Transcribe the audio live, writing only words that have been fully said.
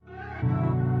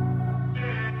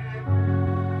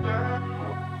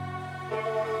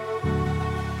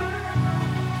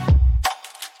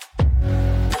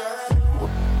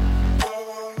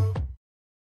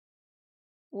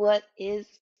What is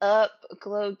up,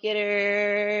 Glow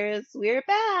Getters? We're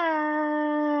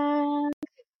back.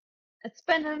 It's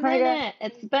been a Oh my God. minute.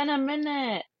 It's been a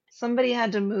minute. Somebody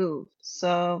had to move,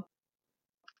 so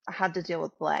I had to deal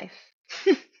with life.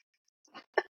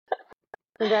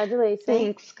 Congratulations.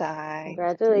 Thanks, Sky.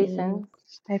 Congratulations.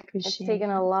 I It's appreciate taken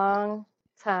it. a long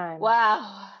time.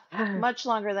 Wow. For Much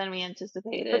longer than we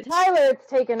anticipated. Tyler, it's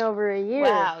taken over a year.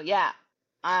 Wow, yeah.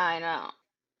 I know.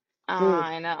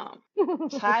 I know.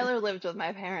 Tyler lived with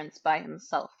my parents by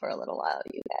himself for a little while,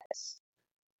 you guys.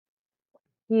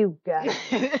 You guys.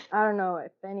 I don't know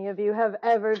if any of you have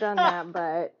ever done that,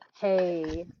 but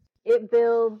hey, it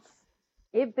builds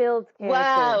character.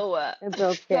 Wow. It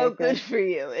builds So character. good for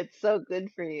you. It's so good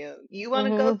for you. You want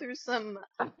to go through some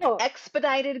Oh,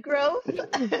 expedited growth?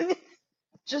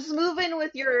 Just move in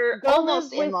with your Go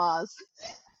almost live with- in-laws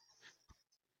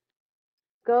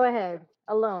go ahead.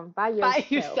 Alone. By by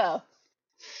yourself.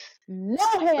 No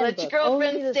handbook. Let your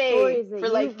girlfriend Only the stay stories that for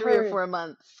like you've 3 or heard. 4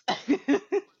 months.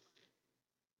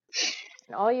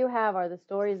 And all you have are the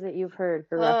stories that you've heard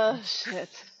for Oh, reference.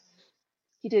 shit.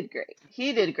 He did great.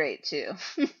 He did great, too.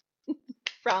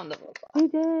 Round of applause. He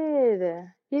did.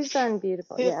 He's done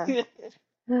beautiful. Yeah.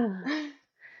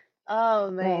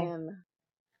 Oh, man.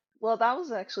 Well, that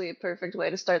was actually a perfect way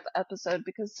to start the episode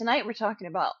because tonight we're talking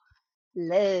about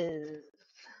love.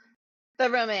 The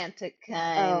romantic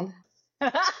kind.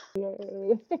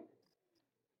 Yay.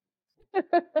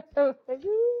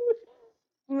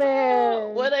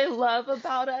 Man. What I love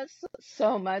about us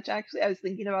so much, actually, I was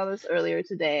thinking about this earlier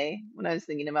today when I was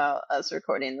thinking about us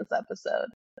recording this episode,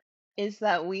 is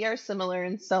that we are similar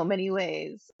in so many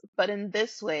ways. But in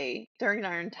this way, during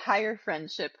our entire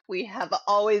friendship, we have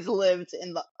always lived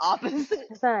in the opposite.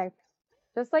 It's nice.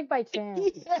 Just like by chance.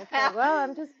 Yeah. It's like, well,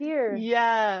 I'm just here.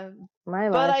 Yeah. My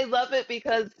But life. I love it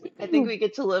because I think we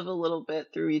get to live a little bit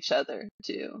through each other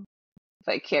too,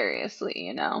 vicariously,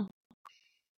 you know?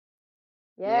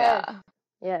 Yes. Yeah.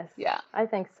 Yes. Yeah. I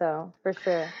think so, for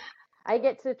sure. I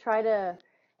get to try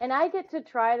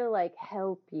to like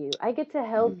help you. I get to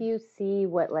help you see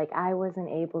what like I wasn't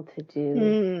able to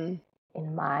do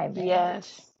in my marriage.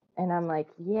 Yes. And I'm like,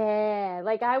 yeah,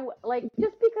 like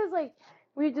just because like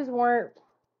we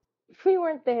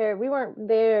weren't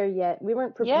there yet. We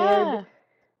weren't prepared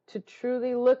to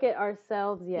truly look at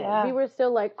ourselves yet. Yeah. We were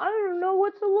still like, I don't know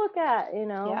what to look at, you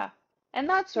know? Yeah. And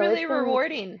that's So really it's been-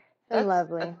 rewarding. That's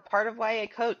lovely. part of why I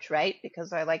coach, right?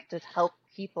 Because I like to help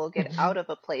people get out of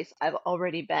a place I've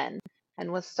already been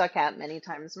and was stuck at many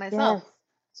times myself. Yes.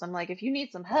 So I'm like, if you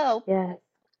need some help, Yes.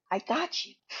 I got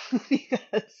you.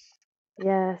 Because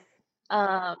Yes.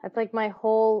 That's like my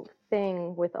whole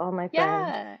thing with all my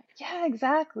friends. yeah,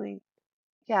 exactly.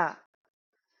 Yeah.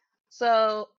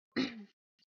 So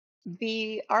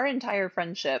our entire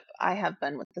friendship, I have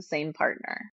been with the same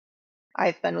partner.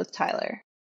 I've been with Tyler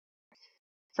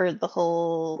for the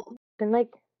whole. And like,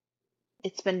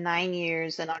 it's been 9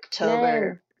 years in October.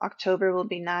 Man. October will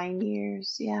be 9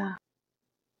 years. Yeah.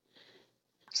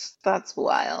 That's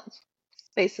wild. It's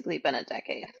basically been a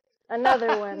decade.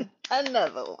 Another one.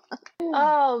 Another one.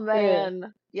 Oh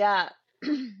man. Yeah.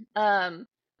 And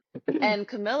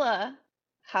Camilla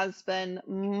has been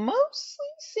mostly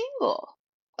single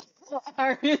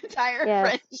our entire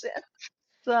friendship.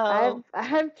 So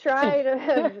I've tried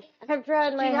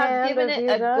my she hand. has given it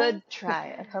a Abusa. good try,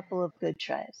 a couple of good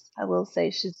tries. I will say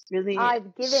she's really.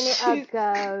 I've given it a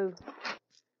go.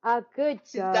 A good go.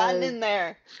 She's gotten in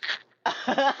there.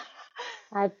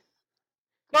 I've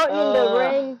gotten in the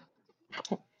ring.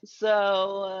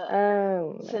 So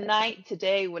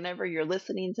today, whenever you're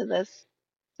listening to this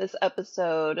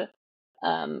episode,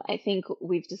 I think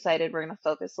we've decided we're going to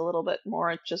focus a little bit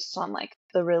more just on like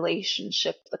the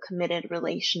relationship, the committed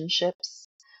relationships.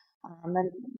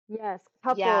 And yes,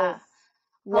 couples. Yeah,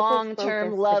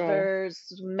 long-term focus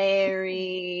lovers,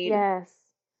 married, Yes.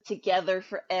 together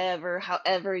forever,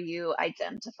 however you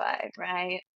identify,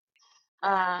 right?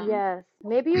 Yes.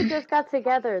 Maybe you just got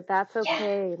together. That's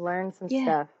okay. Learn some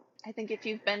stuff. I think if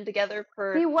you've been together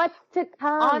for See what's to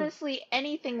come. honestly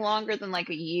anything longer than like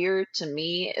a year to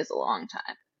me is a long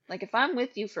time. Like if I'm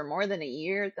with you for more than a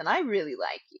year, then I really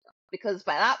like you because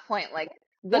by that point, like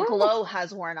the glow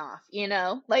has worn off, you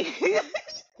know? Like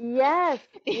Yes.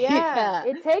 Yeah.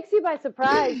 It takes you by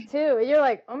surprise too. And you're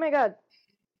like, oh my god.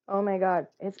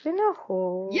 It's been a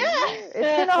whole It's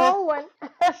been a whole one.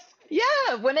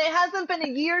 Yeah, when it hasn't been a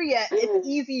year yet, it's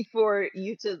easy for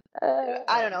you to,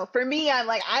 I don't know. For me, I'm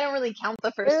like, I don't really count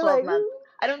the first 12 months.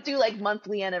 I don't do like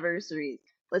monthly anniversaries.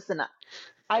 Listen,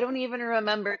 I don't even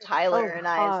remember Tyler and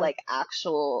I's like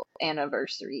actual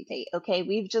anniversary date. Okay,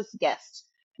 we've just guessed.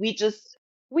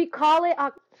 We call it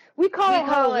We call it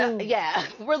call Halloween. it, yeah,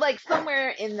 we're like somewhere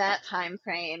in that time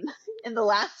frame. In the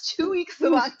last 2 weeks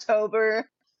of October,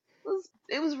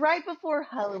 it was right before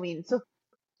Halloween. So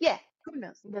yeah, who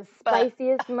knows? The But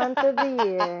spiciest month of the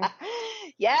year.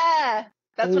 yeah,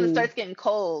 that's when it Hey. starts getting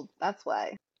cold. That's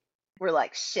why we're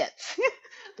like shit.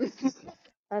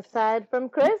 Aside from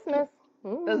Christmas.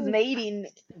 Those mating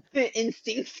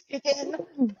instincts kick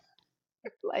in.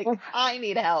 Like, I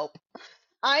need help.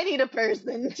 I need a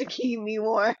person to keep me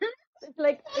warm. It's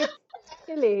like, it's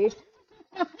chilly.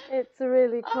 It's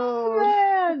really cold.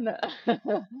 Oh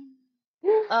man.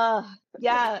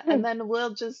 Yeah, and then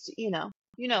we'll just, you know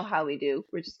how we do.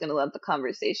 We're just gonna let the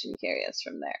conversation carry us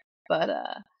from there. But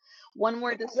one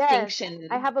more distinction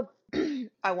I have a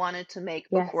I wanted to make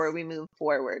before we move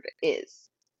forward is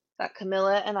that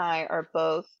Camilla and I are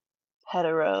both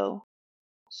hetero,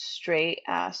 straight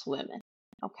ass women.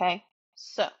 Okay?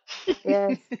 So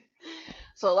Yes.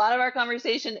 so a lot of our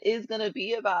conversation is gonna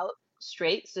be about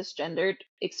straight cisgendered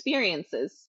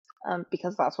experiences,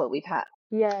 because that's what we've had.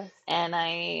 Yes. And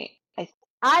I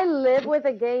live with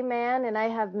a gay man, and I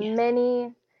have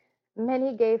many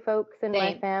gay folks in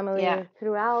my family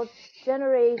throughout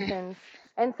generations.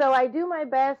 And so I do my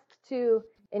best to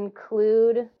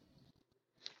include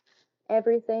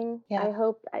everything. I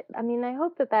hope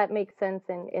that makes sense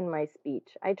in my speech.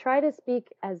 I try to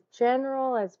speak as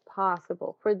general as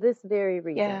possible for this very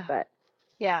reason, but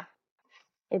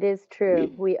it is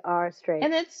true. We are straight.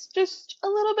 And it's just a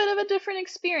little bit of a different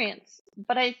experience.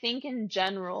 But I think in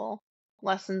general,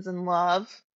 lessons in love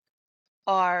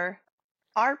are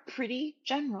pretty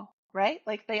general, right?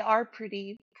 Like they are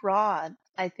pretty broad.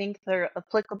 I think they're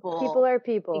applicable. People are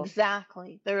people.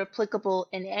 Exactly. They're applicable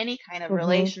in any kind of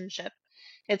relationship.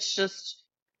 It's just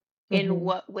in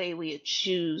what way we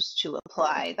choose to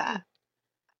apply that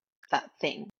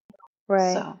thing.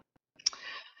 Right. So.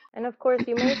 And of course,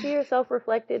 you may see yourself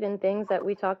reflected in things that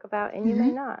we talk about, and you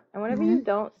may not. And whenever you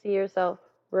don't see yourself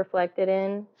reflected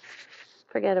in,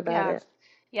 forget about it.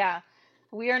 Yeah.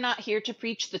 We are not here to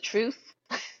preach the truth.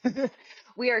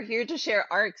 We are here to share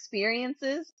our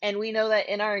experiences, and we know that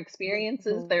in our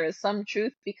experiences there is some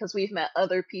truth because we've met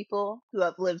other people who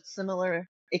have lived similar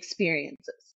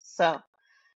experiences. So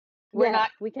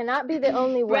we cannot be the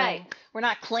only one. Right. We're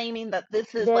not claiming that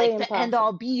this is like the end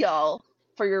all be all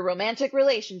for your romantic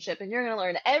relationship and you're going to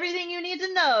learn everything you need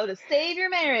to know to save your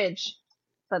marriage.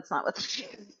 That's not what this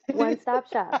is.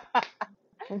 One-stop shop.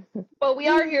 But we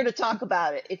are here to talk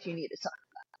about it if you need to talk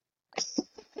about it.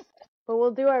 But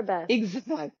we'll do our best.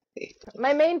 Exactly.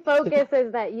 My main focus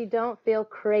is that you don't feel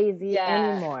crazy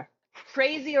anymore.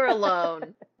 Crazy or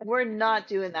alone. We're not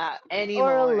doing that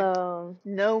anymore. Or alone.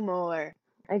 No more.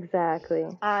 Exactly.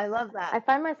 I love that. I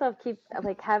find myself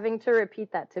having to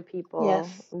repeat that to people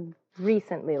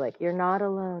recently. Like, you're not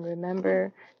alone.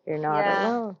 Remember, you're not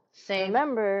alone. Same.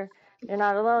 Remember, you're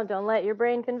not alone. Don't let your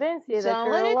brain convince you that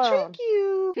you're alone. Don't let it trick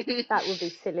you. That would be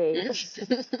silly.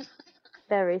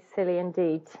 Very silly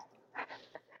indeed.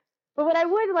 But what I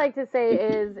would like to say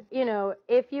is,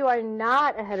 if you are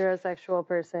not a heterosexual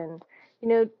person,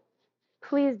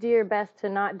 please do your best to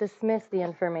not dismiss the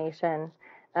information.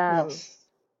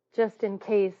 Just in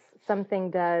case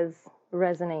something does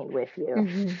resonate with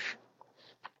you.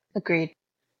 Agreed.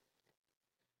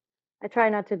 I try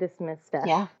not to dismiss stuff.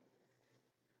 Yeah.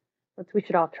 But we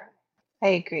should all try. I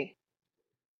agree.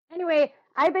 Anyway,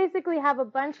 I basically have a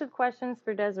bunch of questions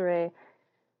for Desiree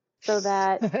so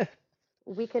that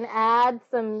we can add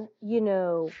some,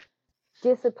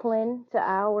 discipline to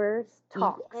our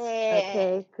talks.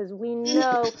 Okay? Because we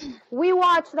know we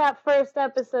watched that first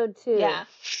episode too. Yeah.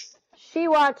 She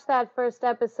watched that first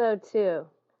episode too.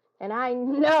 And I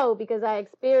know because I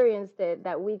experienced it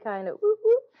that we kind of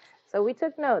so we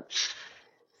took notes.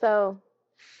 So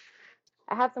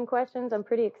I have some questions. I'm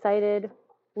pretty excited.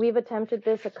 We've attempted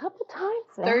this a couple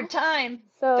times now. Third time.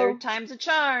 So third time's a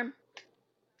charm.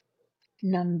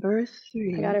 Number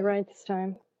 3. I got it right this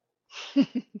time.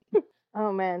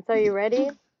 Oh man. So you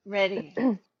ready? Ready.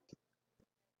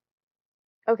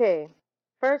 Okay.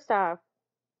 First off,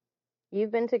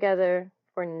 you've been together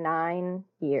for 9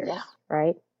 years,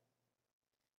 right?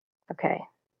 Okay.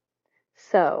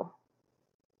 So,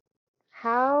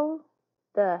 how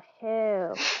the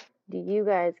hell do you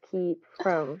guys keep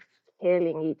from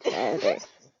killing each other?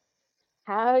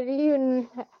 How do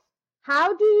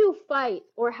you fight,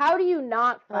 or how do you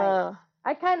not fight?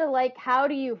 I kind of like, how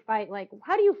do you fight? Like,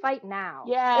 how do you fight now?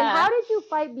 Yeah. And how did you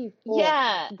fight before?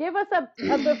 Yeah. Give us a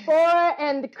before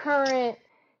and current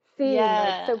scene,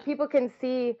 so people can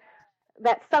see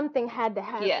that something had to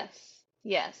happen.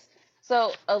 Yes.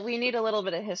 So we need a little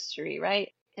bit of history,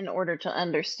 right, in order to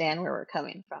understand where we're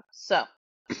coming from. So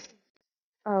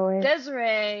Oh, wait.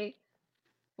 Desiree,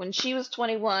 when she was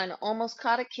 21, almost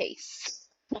caught a case.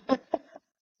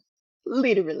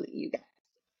 Literally, you guys.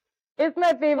 It's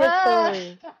my favorite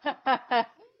story.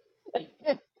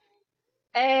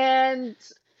 And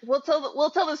we'll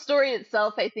tell the story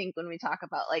itself, I think, when we talk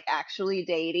about like actually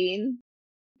dating,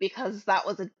 because that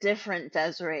was a different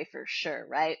Desiree for sure,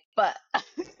 right? But I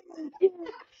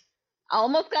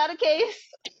almost got a case.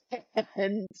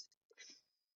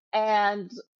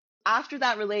 And after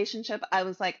that relationship, I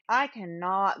was like, I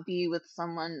cannot be with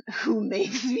someone who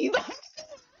makes me like.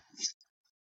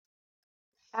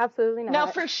 Absolutely not. Now,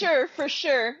 for sure,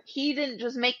 he didn't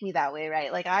just make me that way,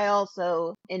 right? Like, I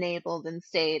also enabled and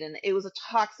stayed, and it was a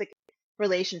toxic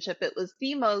relationship. It was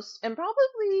the most, and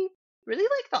probably really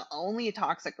like the only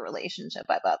toxic relationship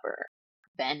I've ever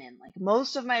been in. Like,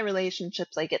 most of my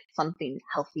relationships, I get something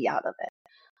healthy out of it.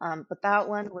 But that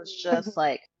one was just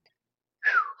like,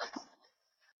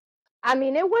 I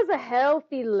mean, it was a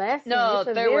healthy lesson. no, It's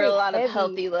a there were a very lot of heavy,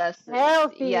 healthy lessons.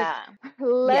 healthy Yeah.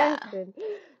 lesson.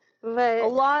 A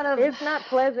But lot of it's not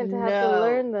pleasant to have to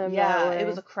learn them that yeah, way. it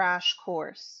was a crash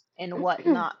course in what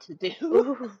not to do.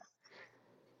 Ooh.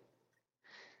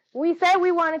 We said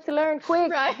we wanted to learn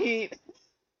quick. Right.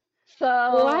 So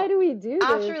Why do we do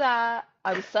after this? that,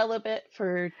 I was celibate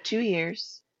for 2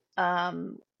 years.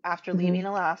 After leaving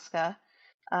Alaska.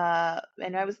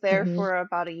 And I was there for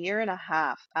about a year and a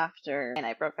half after and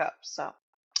I broke up. So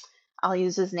I'll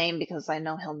use his name because I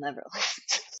know he'll never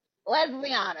listen. Let's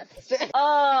be honest.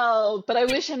 Oh, but I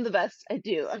wish him the best. I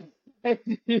do. I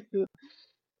do.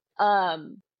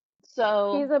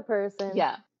 So He's a person.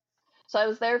 yeah. So I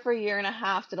was there for a year and a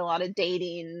half, did a lot of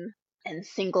dating and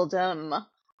singledom,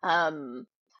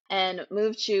 and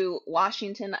moved to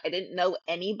Washington. I didn't know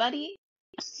anybody.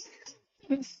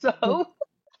 So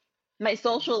my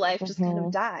social life just kind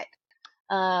of died.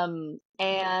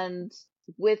 And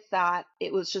with that,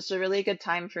 it was just a really good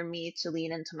time for me to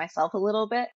lean into myself a little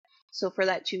bit. So for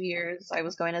that 2 years, I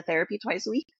was going to therapy twice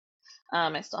a week.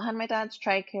 I still had my dad's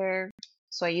TRICARE,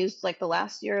 so I used like the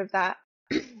last year of that.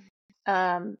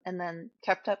 And then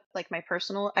kept up like my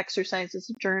personal exercises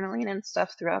of journaling and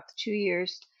stuff throughout the 2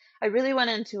 years. I really went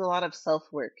into a lot of self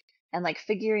work and like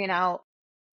figuring out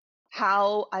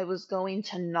how I was going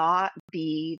to not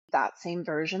be that same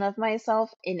version of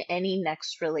myself in any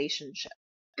next relationship.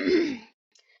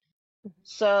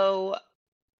 So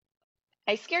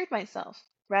I scared myself,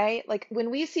 right? Like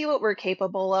when we see what we're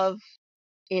capable of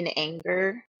in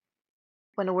anger,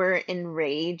 when we're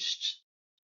enraged,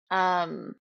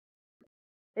 um,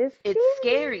 it's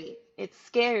scary. It's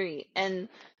scary. And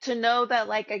to know that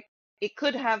like it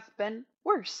could have been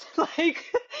worse. Like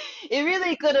it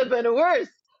really could have been worse,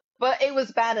 but it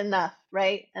was bad enough,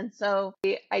 right? And so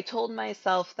I told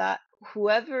myself that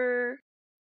whoever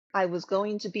I was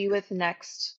going to be with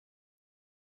next,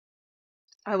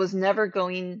 I was never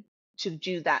going to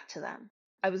do that to them.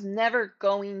 I was never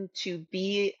going to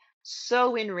be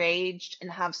so enraged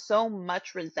and have so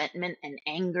much resentment and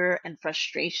anger and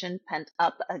frustration pent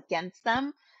up against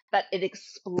them that it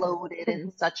exploded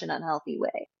in such an unhealthy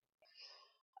way.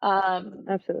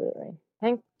 Absolutely.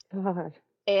 Thank God.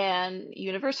 And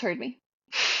universe heard me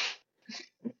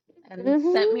and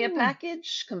sent me a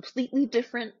package completely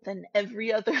different than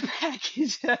every other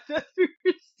package I've ever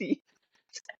received.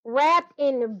 Wrapped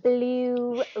in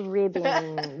blue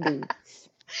ribbon boots.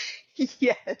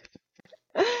 Yes.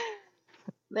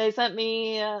 They sent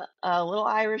me a little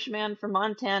Irish man from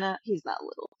Montana. He's not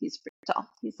little. He's pretty tall.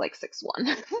 He's like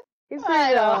 6'1". He's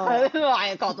pretty tall. I don't know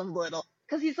why I called him little.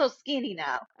 Because he's so skinny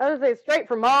now. I was say straight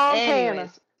from Montana.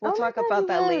 Anyways, we'll talk God, about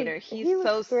that was. later. He's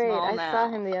so great. small now. I saw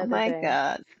him the other day. Oh my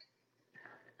God.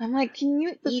 I'm like, can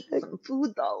you eat some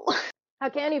food though? I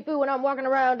can't eat food when I'm walking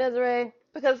around, Desiree.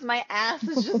 Because my ass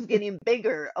is just getting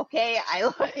bigger, okay?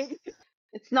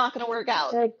 It's not gonna work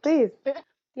out. Like, please,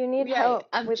 you need help.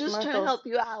 I'm with just muscles. trying to help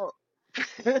you out.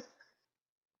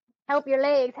 Help your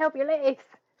legs, help your legs.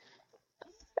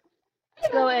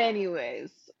 So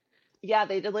anyways, yeah,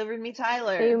 they delivered me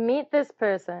Tyler. So you meet this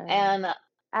person and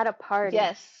at a party.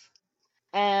 Yes.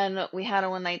 And we had a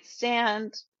one night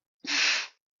stand.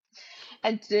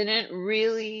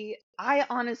 I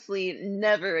honestly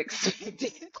never expected,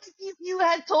 if you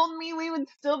had told me we would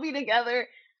still be together,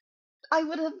 I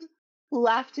would have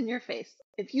laughed in your face.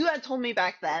 If you had told me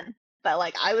back then that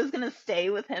like I was gonna stay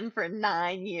with him for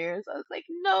 9 years, I was like,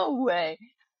 no way.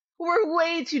 We're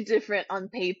way too different on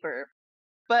paper,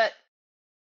 but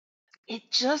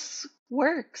it just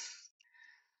works.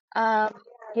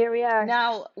 Here we are.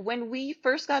 Now, when we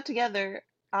first got together,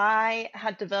 I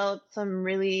had developed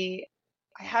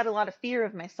I had a lot of fear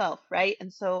of myself, right?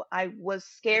 And so I was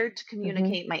scared to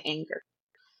communicate my anger.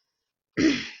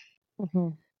 Mm-hmm.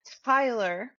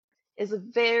 Tyler is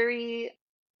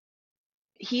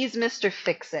he's Mr.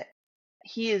 Fix It.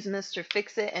 He is Mr.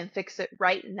 Fix It and fix it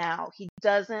right now. He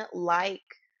doesn't like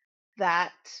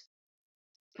that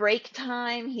break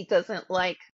time. He doesn't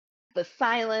like the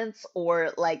silence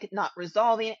or like not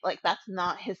resolving it. Like that's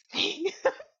not his thing.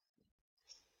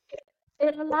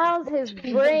 It allows his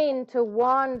brain to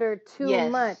wander too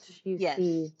Yes. much, you Yes.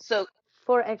 see, So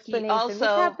for he explanation, which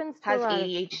also happens to a has lot of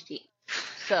people. ADHD.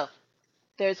 So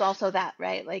there's also that,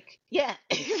 right? Like, yeah.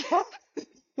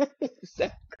 So,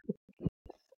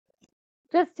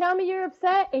 Just tell me you're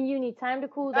upset and you need time to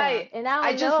cool down. right. And I'll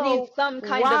I just need know some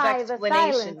kind of why the silence.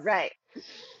 explanation, right?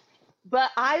 But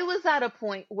I was at a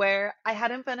point where I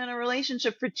hadn't been in a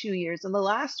relationship for 2 years, and the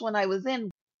last one I was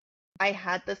in, I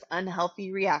had this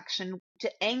unhealthy reaction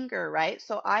to anger, right?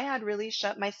 So I had really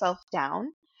shut myself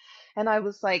down, and I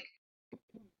was like,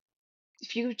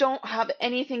 if you don't have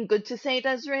anything good to say,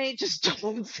 Desiree, just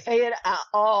don't say it at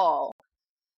all.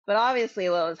 But obviously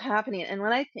what was happening, and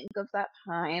when I think of that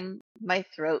time, my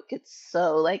throat gets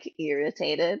so like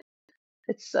irritated.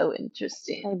 It's so I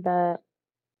interesting. bet.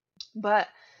 But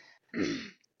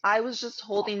I was just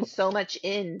holding so much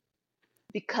in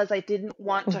because I didn't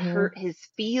want to Mm-hmm. hurt his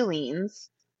feelings.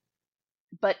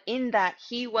 But in that,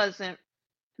 he wasn't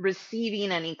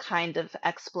receiving any kind of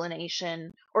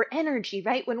explanation or energy,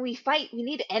 right? When we fight, we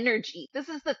need energy. This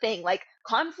is the thing, like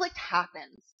conflict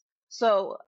happens.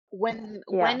 So Yeah.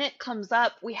 when it comes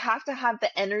up, we have to have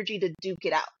the energy to duke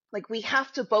it out. Like we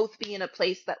have to both be in a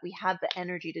place that we have the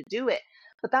energy to do it.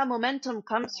 But that momentum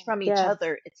comes from each Yes.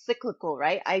 other. It's cyclical,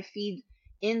 right? I feed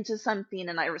into something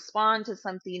and I respond to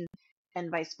something and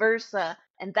vice versa.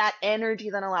 And that energy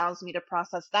then allows me to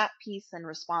process that piece and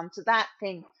respond to that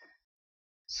thing.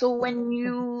 So when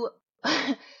you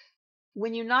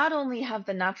when you not only have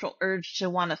the natural urge to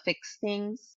want to fix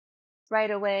things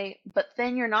right away, but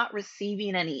then you're not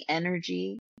receiving any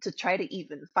energy to try to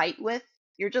even fight with,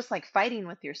 you're just like fighting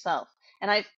with yourself. And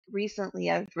I've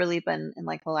really been in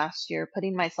like the last year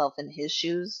putting myself in his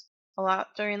shoes a lot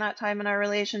during that time in our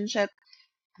relationship.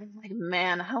 And I'm like,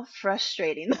 man, how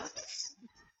frustrating this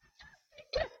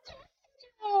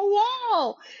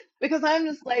wall. Because I'm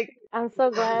just like, I'm so I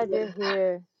glad you're would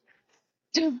here.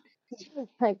 do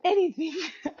Like, anything.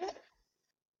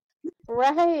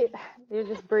 right. You're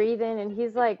just breathing, and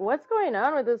he's like, what's going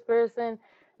on with this person?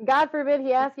 God forbid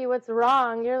he asks you what's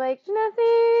wrong. You're like,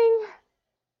 nothing.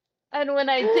 And when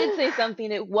I did say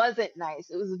something, it wasn't nice.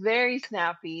 It was very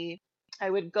snappy. I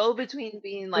would go between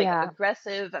being like Yeah.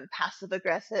 aggressive and passive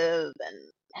aggressive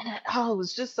it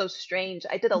was just so strange.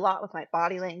 I did a lot with my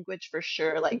body language for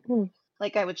sure.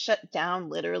 Like I would shut down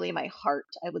literally my heart.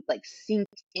 I would like sink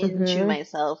into Mm-hmm.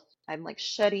 myself. I'm like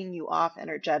shutting you off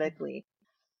energetically.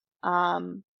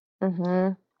 Um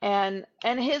Mm-hmm. and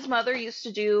his mother used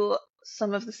to do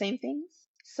some of the same things.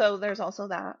 So there's also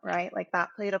that, right? Like that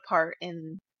played a part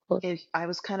in if I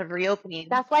was kind of reopening.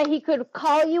 That's why he could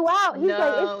call you out. He's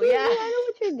like, excuse me, I know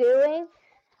what you're doing.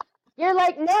 You're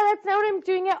like, no, that's not what I'm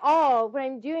doing at all. What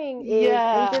I'm doing is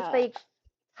I'm just like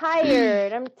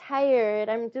tired. I'm tired.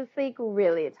 I'm just like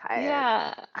really tired.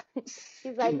 Yeah.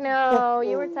 He's like, no,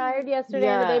 you were tired yesterday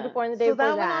and the day before and the day So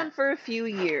before that went on for a few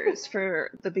years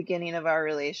for the beginning of our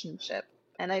relationship.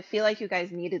 And I feel like you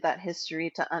guys needed that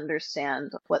history to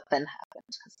understand what then happened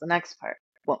because the next part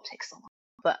won't take so long.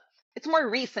 But it's more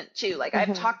recent too. Like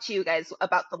I've talked to you guys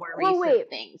about the more recent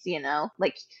things, you know?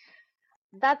 Like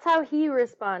that's how he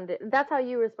responded. That's how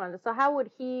you responded. So how would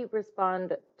he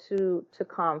respond to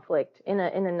conflict in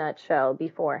a nutshell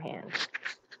beforehand?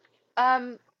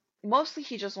 Mostly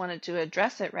he just wanted to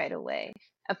address it right away.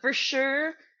 For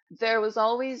sure, there was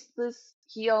always this,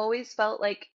 he always felt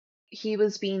like he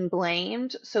was being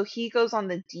blamed. So he goes on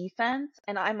the defense,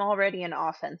 and I'm already an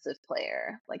offensive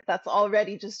player. Like, that's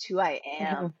already just who I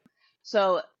am. Mm-hmm.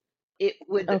 So it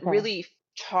would really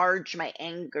charge my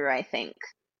anger, I think,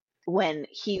 when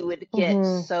he would get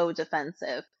so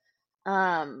defensive.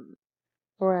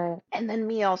 Right. And then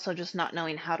me also just not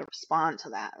knowing how to respond to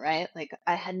that, right? Like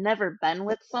I had never been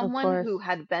with someone who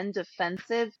had been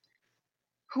defensive,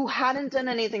 who hadn't done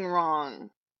anything wrong.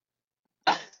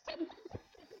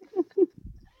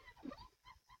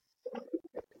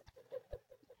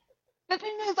 The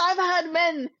thing is, I've had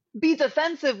men be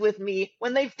defensive with me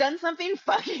when they've done something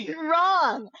fucking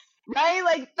wrong, right?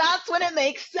 Like that's when it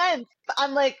makes sense.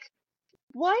 I'm like,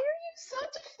 why are you so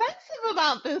defensive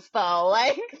about this though?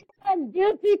 Like, a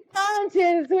guilty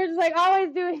conscience. We're just like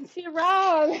always doing shit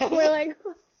wrong. We're like,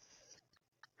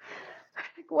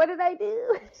 what did I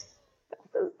do? I'm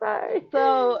so sorry.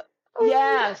 So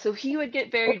yeah, so he would get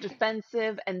very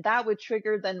defensive, and that would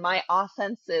trigger then my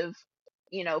offensive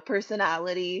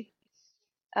personality.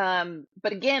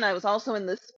 But again, I was also in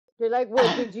this. You're like,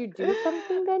 well, did you do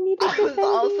something that needed I was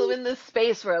also defending? in this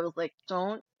space where I was like,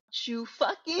 don't you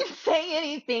fucking say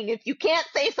anything if you can't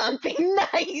say something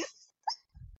nice.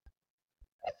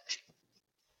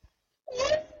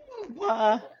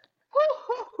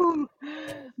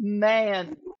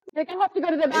 Man. You're gonna have to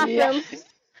go to the bathroom. Yeah.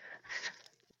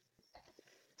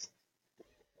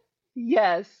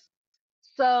 Yes.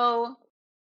 So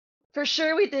for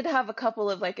sure we did have a couple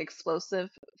of like explosive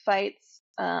fights.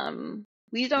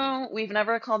 We've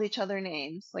never called each other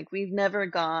names. Like we've never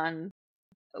gone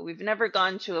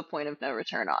to a point of no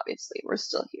return, obviously. We're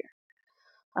still here.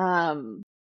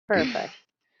 Perfect.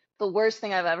 The worst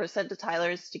thing I've ever said to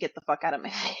Tyler is to get the fuck out of my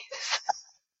face.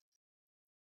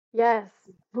 Yes.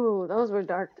 Ooh, those were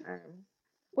dark times.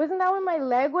 Wasn't that when my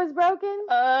leg was broken?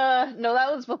 No,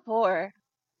 that was before.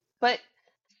 But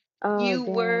Oh,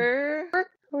 damn.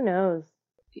 Who knows?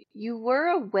 You were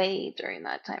away during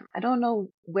that time. I don't know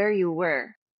where you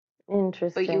were.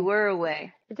 Interesting. But you were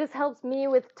away. It just helps me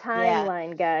with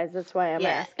timeline, guys. That's why I'm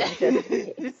asking, just in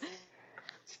case.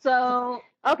 So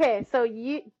okay, so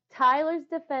Tyler's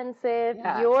defensive,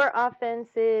 you're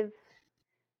offensive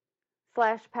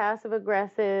 / passive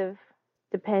aggressive,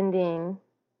 depending.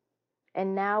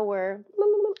 And now we're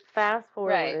fast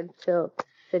forward till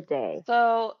today.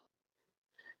 So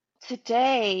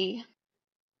today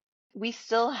we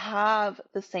still have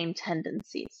the same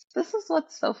tendencies. This is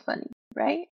what's so funny,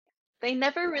 right? They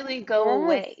never really go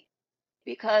away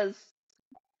because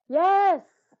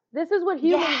this is what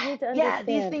humans need to understand. Yeah,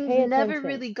 these things never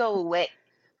really go away.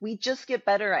 We just get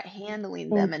better at handling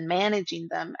them and managing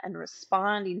them and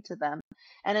responding to them.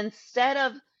 And instead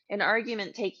of an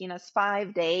argument taking us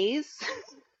 5 days,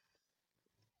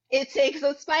 it takes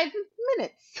us 5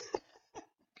 minutes.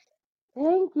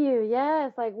 Thank you.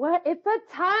 Yes. Like what? It's a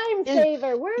time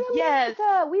saver. We're in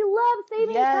America. We love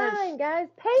saving time, guys.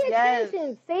 Pay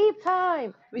attention. Save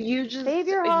time. But you just save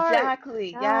your heart.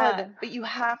 Exactly. God. Yeah. But you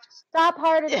have to stop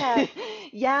heart attack.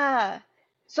 Yeah.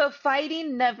 So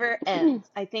fighting never ends.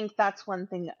 I think that's one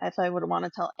thing. If I would want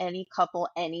to tell any couple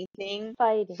anything,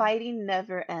 fighting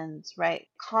never ends. Right?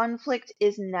 Conflict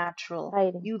is natural.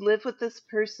 You live with this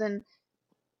person.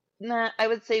 I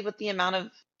would say with the amount of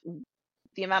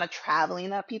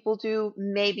traveling that people do,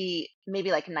 maybe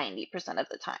like 90% of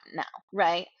the time now,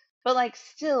 right? But like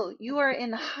still, you are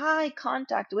in high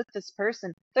contact with this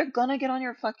person. They're gonna get on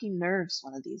your fucking nerves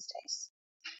one of these days.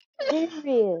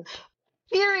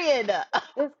 Period.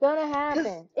 It's gonna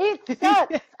happen. It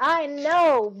sucks. I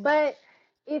know, but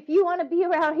if you want to be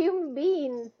around human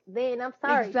beings, then I'm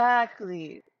sorry.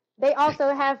 Exactly. They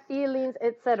also have feelings,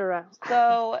 etc.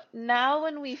 So now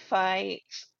when we fight,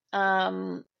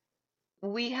 there's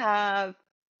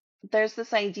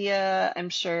this idea, I'm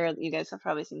sure you guys have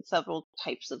probably seen several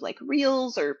types of like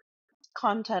reels or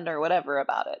content or whatever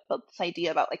about it, but this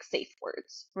idea about like safe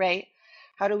words, right?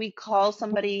 How do we call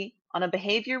somebody on a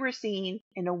behavior we're seeing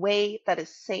in a way that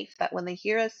is safe, that when they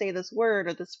hear us say this word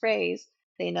or this phrase,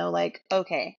 they know like,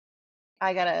 okay,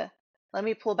 let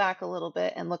me pull back a little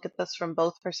bit and look at this from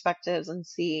both perspectives and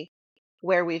see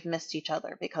where we've missed each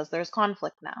other because there's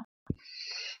conflict now.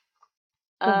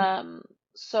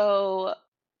 So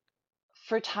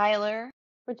for Tyler,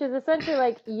 which is essentially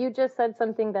like you just said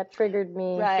something that triggered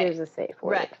me. Here's a safe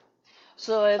word. Right.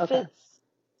 So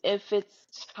if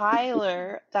it's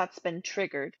Tyler that's been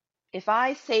triggered, if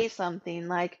I say something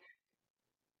like,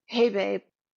 "Hey babe,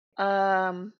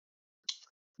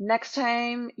 next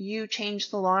time you change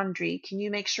the laundry, can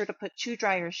you make sure to put 2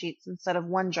 dryer sheets instead of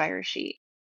 1 dryer sheet?"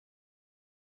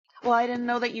 Well, I didn't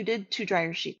know that you did 2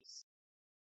 dryer sheets.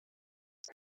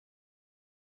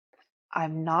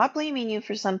 I'm not blaming you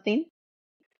for something.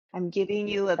 I'm giving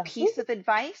you a piece of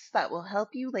advice that will help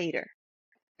you later.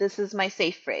 This is my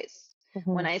safe phrase.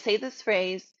 When I say this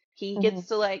phrase, he gets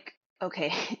to like,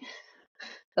 okay,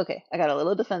 okay, I got a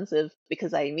little defensive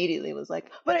because I immediately was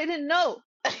like, but I didn't know.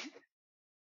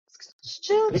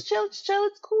 Chill,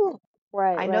 it's cool.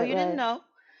 Right. I know you didn't know,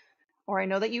 or I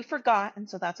know that you forgot, and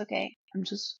so that's okay. I'm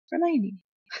just reminding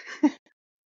you.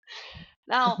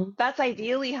 Now, that's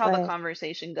ideally how the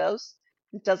conversation goes.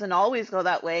 It doesn't always go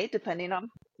that way, depending on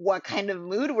what kind of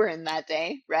mood we're in that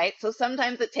day, right? So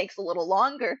sometimes it takes a little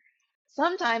longer.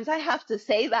 Sometimes I have to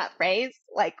say that phrase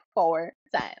like 4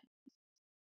 times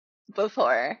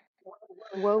before.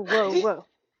 Whoa.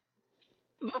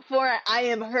 Before I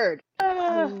am heard.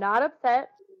 I'm not upset.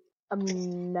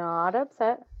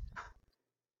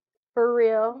 For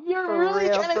real. You're really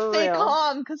trying to stay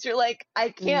calm because you're like, I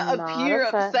can't appear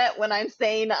upset when I'm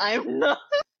saying I'm not.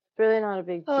 really not a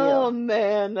big Oh deal.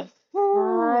 man.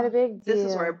 Not a big deal. This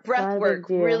is where It's breath not a work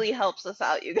big deal. really helps us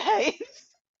out, you guys.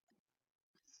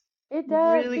 It You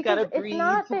does, really because gotta breathe. it's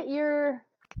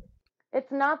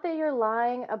not that you're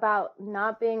lying about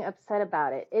not being upset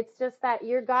about it. It's just that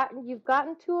you've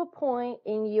gotten to a point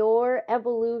in your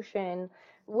evolution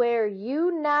where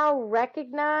you now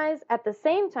recognize at the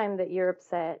same time that you're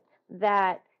upset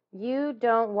that you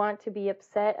don't want to be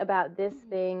upset about this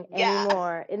thing Yeah.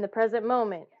 anymore in the present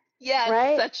moment. Yeah, it's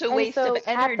Right? such a And waste of so at the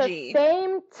energy.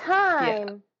 same Yeah.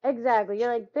 time, exactly,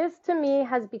 you're like, this to me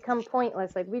has become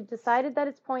pointless. Like, we've decided that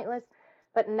it's pointless,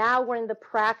 but now we're in the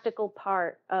practical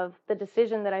part of the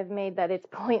decision that I've made that it's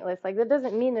pointless. Like, that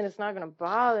doesn't mean that it's not going to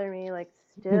bother me, like,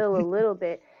 still a little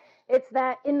bit. It's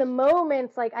that in the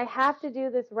moments, like, I have to do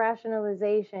this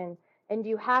rationalization, and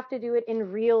you have to do it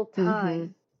in real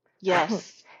time.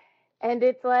 Yes. And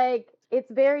it's like, it's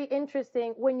very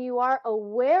interesting when you are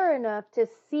aware enough to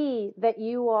see that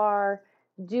you are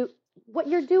what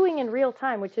you're doing in real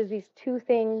time, which is these two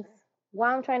things.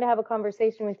 While I'm trying to have a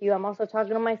conversation with you, I'm also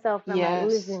talking to myself, and I'm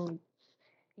like, Yes. listen,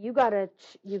 you gotta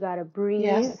breathe,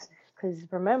 Yes.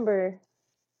 because remember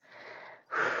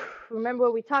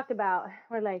what we talked about.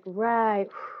 We're like, right,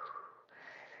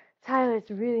 Tyler,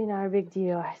 it's really not a big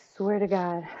deal. I swear to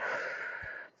God.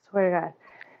 Swear to God.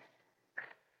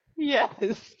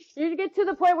 Yes. You get to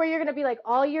the point where you're going to be like,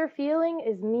 all you're feeling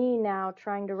is me now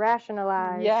trying to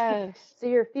rationalize. Yes. So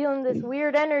you're feeling this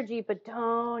weird energy, but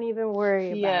don't even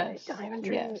worry about it. Yes. Don't even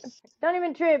trip. Yes. Don't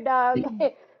even trip, dog.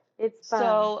 It's fine.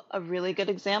 So a really good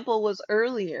example was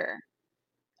earlier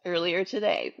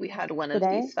today, we had one of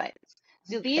these fights.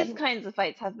 So these kinds of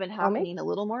fights have been happening a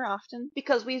little more often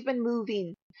because we've been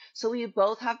moving. So we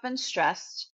both have been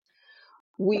stressed.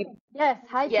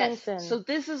 High tension. So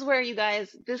this is where you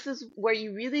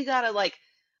really gotta, like,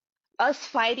 us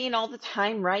fighting all the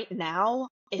time right now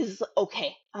is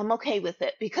okay. I'm okay with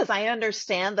it because I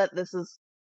understand that this is,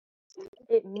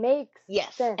 it makes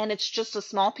sense. And it's just a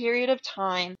small period of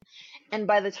time. And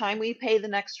by the time we pay the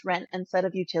next rent and set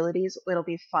of utilities, it'll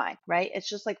be fine, right? It's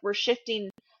just like we're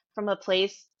shifting from a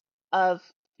place of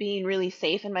being really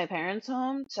safe in my parents'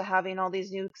 home to having all these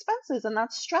new expenses. And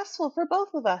that's stressful for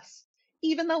both of us.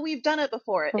 Even though we've done it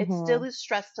before, it still is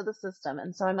stress to the system.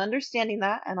 And so I'm understanding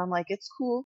that. And I'm like, it's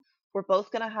cool. We're both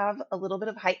going to have a little bit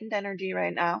of heightened energy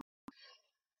right now.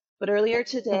 But earlier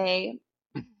today,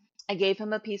 I gave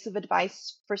him a piece of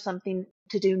advice for something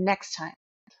to do next time.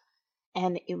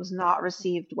 And it was not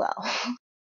received well.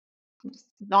 It was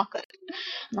not good.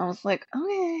 And I was like,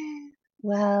 okay,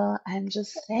 well, I'm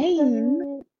just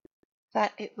saying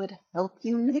that it would help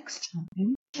you next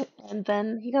time. And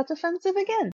then he got defensive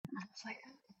again. I was like,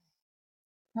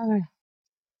 okay.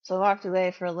 So I walked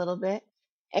away for a little bit.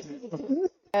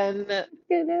 And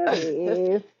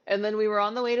then we were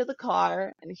on the way to the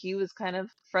car, and he was kind of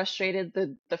frustrated.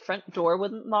 The front door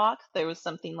wouldn't lock. There was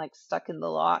something like stuck in the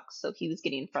lock, so he was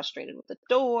getting frustrated with the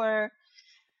door.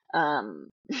 And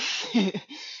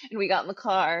we got in the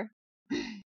car,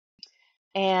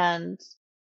 and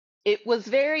it was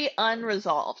very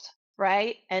unresolved,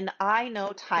 right? And I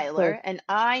know Tyler, and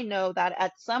I know that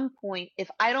at some point, if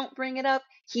I don't bring it up,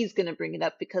 he's going to bring it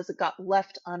up because it got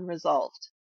left unresolved.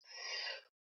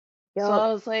 So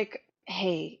I was like,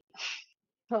 hey,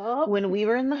 when we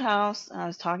were in the house, and I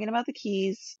was talking about the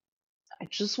keys, I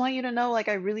just want you to know, like,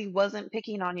 I really wasn't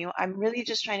picking on you. I'm really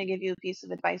just trying to give you a piece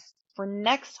of advice for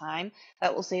next time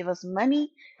that will save us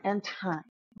money and time,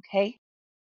 okay?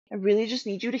 I really just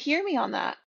need you to hear me on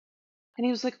that. And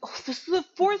he was like, oh, this is the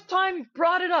fourth time you've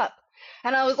brought it up.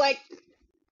 And I was like,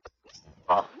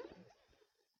 oh.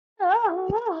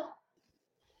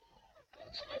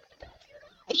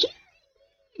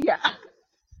 Yeah.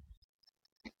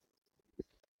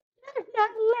 Not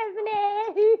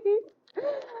listening.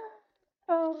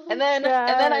 Oh, And then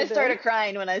I started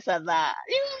crying when I said that.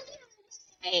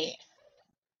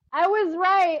 I was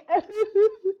right.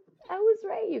 I was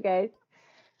right, you guys.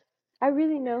 I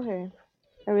really know her.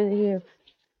 I really do.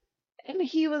 And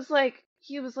he was like,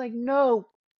 no,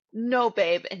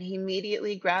 babe. And he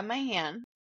immediately grabbed my hand.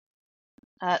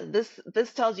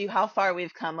 This tells you how far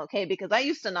we've come, okay? Because I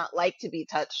used to not like to be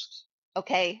touched,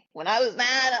 okay? When I was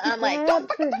mad, I'm like, don't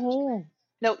fucking touch me.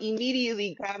 No,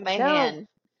 immediately grab my hand.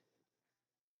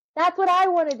 That's what I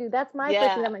want to do. That's my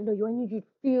person. I'm like, no, I need you to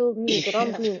feel me, but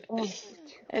I'm being honest.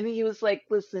 And he was like,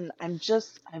 listen, I'm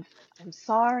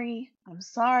sorry. I'm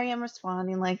sorry I'm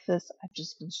responding like this. I've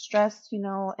just been stressed,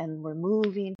 and we're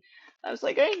moving. I was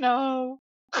like, I know.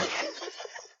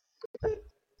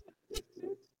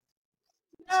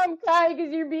 I'm crying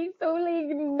because you're being so like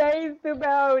nice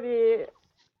about it.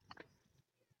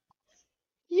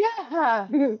 Yeah.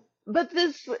 But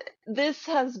this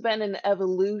has been an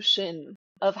evolution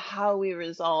of how we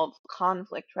resolve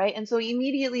conflict, right? And so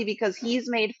immediately, because he's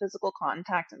made physical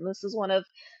contact, and this is one of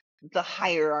the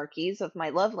hierarchies of my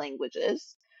love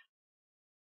languages,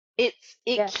 it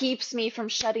Yes. keeps me from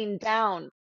shutting down.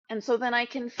 And so then I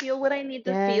can feel what I need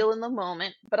to Yes. feel in the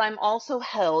moment, but I'm also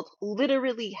held,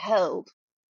 literally held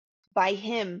by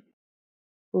him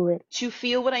to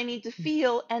feel what I need to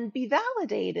feel and be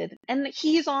validated. And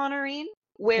he's honoring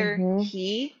where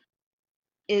he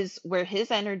is, where his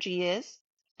energy is,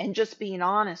 and just being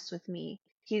honest with me.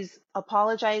 He's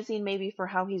apologizing maybe for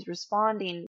how he's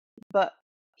responding, but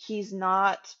he's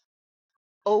not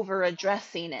over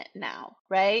addressing it now,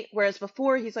 right? Whereas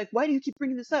before he's like, why do you keep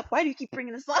bringing this up? Why do you keep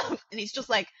bringing this up? And he's just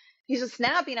like, he's just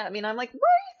snapping at me, and I'm like, why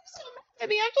are you so mad at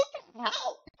me? I just can't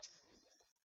help.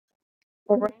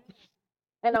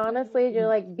 And honestly, you're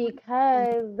like,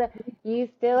 because you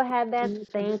still have that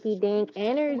stanky dank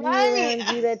energy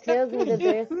around you that tells me that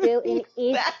there's still an issue.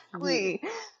 Exactly.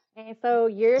 And so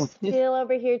you're still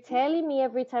over here telling me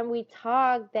every time we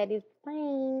talk that it's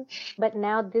fine, but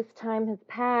now this time has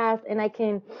passed and I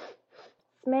can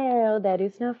smell that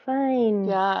it's not fine.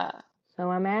 Yeah. So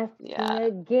I'm asking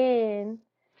again.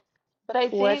 But I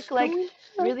think like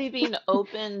really being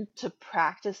open to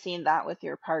practicing that with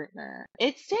your partner.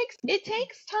 It takes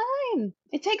time.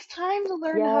 It takes time to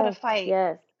learn how to fight.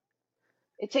 Yes.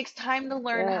 It takes time to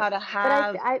learn how to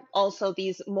have also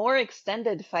these more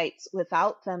extended fights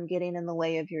without them getting in the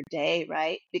way of your day,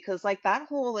 right? Because like that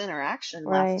whole interaction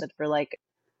lasted for like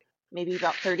maybe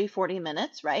about 30, 40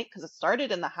 minutes, right? Because it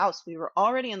started in the house. We were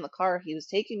already in the car. He was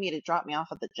taking me to drop me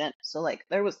off at the gym. So like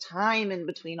there was time in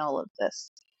between all of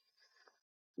this.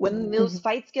 When those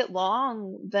fights get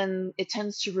long, then it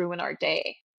tends to ruin our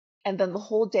day. And then the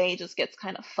whole day just gets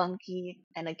kind of funky.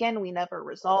 And again, we never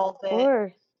resolve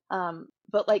it.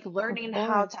 But like learning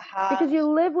how to have, because you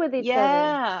live with each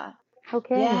other.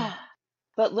 Okay. Yeah.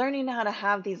 But learning how to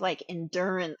have these like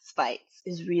endurance fights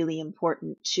is really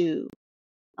important too.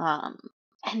 And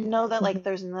know that like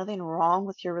there's nothing wrong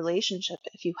with your relationship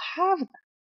if you have them.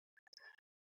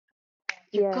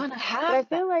 You're gonna have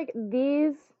But I feel like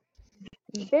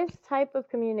this type of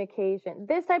communication,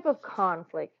 this type of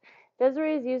conflict,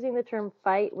 Desiree is using the term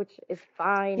fight, which is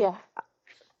fine. Yeah.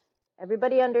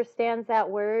 Everybody understands that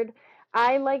word.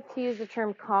 I like to use the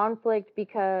term conflict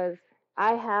because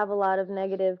I have a lot of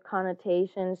negative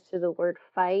connotations to the word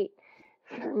fight.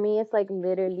 For me, it's like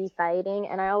literally fighting,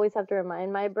 and I always have to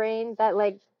remind my brain that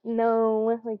like,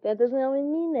 no, like that doesn't always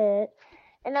mean it.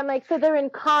 And I'm like, so they're in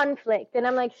conflict. And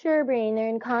I'm like, sure, brain, they're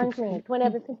in conflict.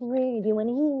 Whatever fucking word you want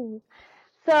to use.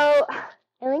 So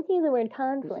I like to use the word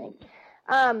conflict.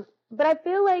 But I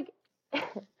feel like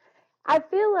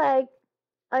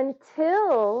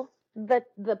until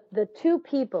the two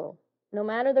people, no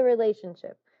matter the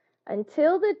relationship,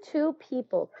 until the two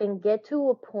people can get to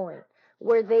a point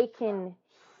where they can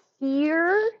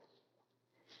hear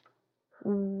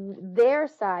their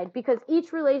side, because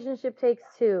each relationship takes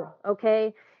two,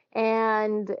 okay?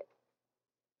 And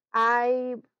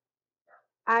I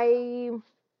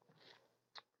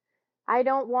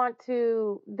don't want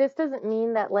to, this doesn't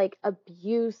mean that like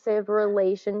abusive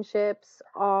relationships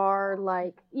are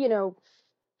like,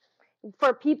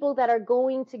 for people that are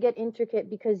going to get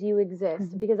intricate because you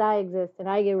exist, because I exist and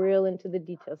I get real into the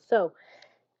details. So,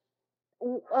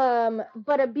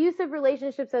 but abusive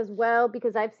relationships as well,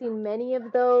 because I've seen many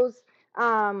of those.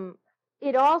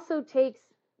 It also takes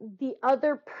the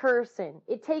other person.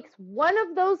 It takes one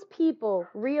of those people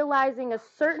realizing a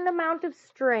certain amount of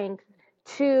strength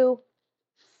to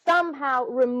somehow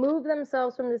remove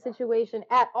themselves from the situation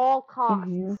at all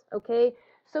costs. Okay?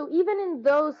 So even in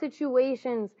those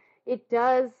situations, it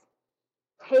does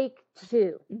take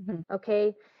two.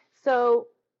 Okay? So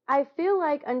I feel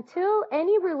like until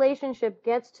any relationship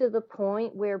gets to the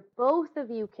point where both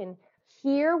of you can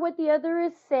hear what the other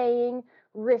is saying,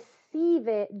 receive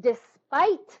it,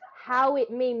 despite how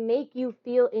it may make you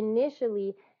feel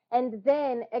initially, and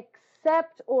then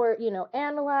accept or,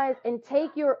 analyze and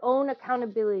take your own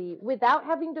accountability without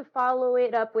having to follow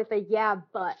it up with a yeah,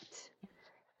 but.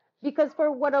 Because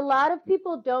for what a lot of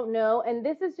people don't know, and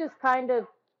this is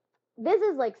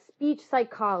like speech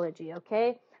psychology,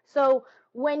 okay? So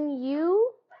when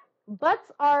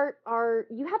butts are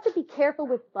you have to be careful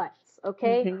with butts,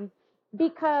 okay?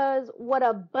 Because what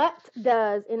a butt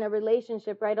does in a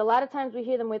relationship, right? A lot of times we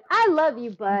hear them with, I love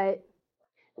you, but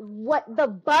what the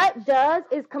but does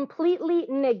is completely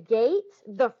negate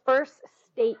the first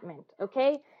statement,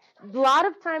 okay? A lot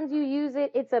of times you use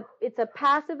it, it's a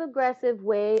passive aggressive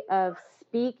way of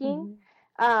speaking.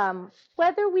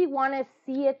 Whether we want to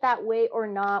see it that way or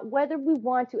not, whether we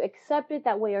want to accept it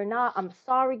that way or not, I'm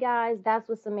sorry, guys. That's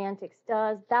what semantics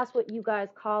does. That's what you guys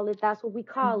call it. That's what we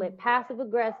call it. Passive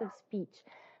aggressive speech.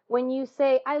 When you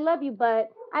say, I love you,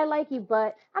 but I like you,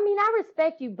 but I mean, I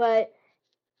respect you, but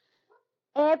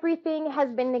everything has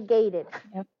been negated.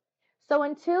 Yep. So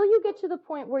until you get to the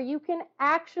point where you can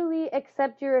actually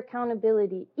accept your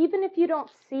accountability, even if you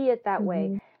don't see it that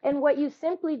way, and what you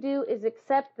simply do is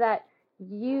accept that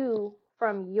you,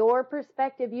 from your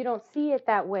perspective, you don't see it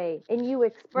that way, and you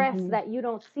express that you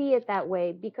don't see it that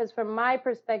way, because from my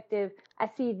perspective, I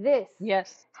see this.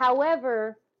 Yes.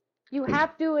 However, you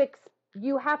have to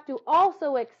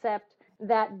also accept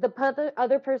that the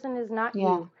other person is not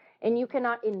you. And you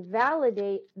cannot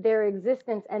invalidate their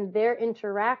existence and their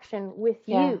interaction with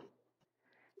you.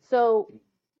 So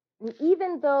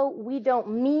even though we don't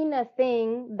mean a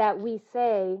thing that we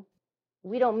say,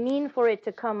 we don't mean for it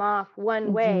to come off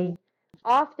one way,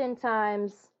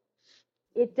 oftentimes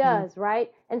it does,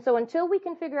 right? And so until we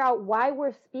can figure out why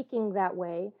we're speaking that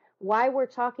way, why we're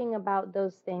talking about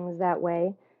those things that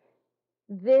way,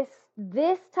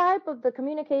 this type of the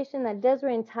communication that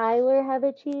Desiree and Tyler have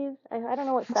achieved, I don't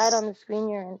know what side on the screen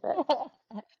you're in, but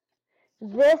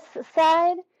this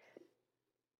side,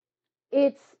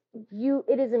 it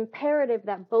is imperative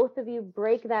that both of you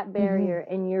break that barrier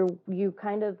and you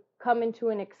kind of come into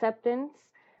an acceptance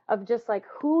of just like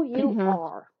who you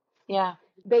are. Yeah.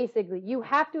 Basically, you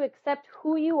have to accept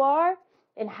who you are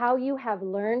and how you have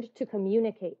learned to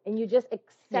communicate, and you just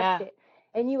accept it.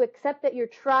 And you accept that you're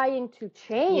trying to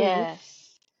change,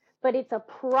 but it's a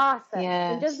process.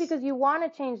 And just because you want to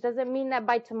change doesn't mean that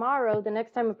by tomorrow, the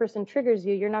next time a person triggers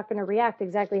you, you're not going to react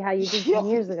exactly how you did 10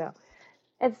 years ago.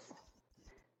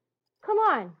 Come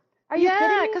on. Are you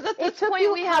kidding me? Because at this point,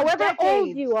 you, we have however decades.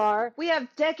 old you are. We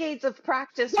have decades of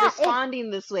practice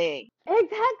responding this way.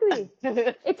 Exactly.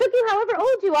 It took you however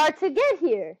old you are to get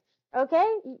here.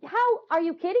 Okay? How are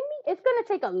you kidding me? It's going to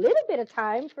take a little bit of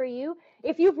time for you.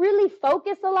 If you really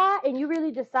focus a lot and you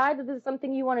really decide that this is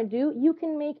something you want to do, you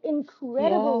can make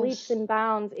incredible leaps and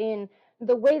bounds in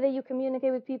the way that you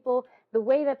communicate with people, the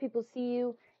way that people see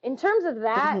you. In terms of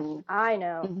that, I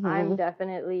know I'm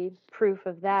definitely proof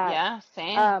of that. Yeah,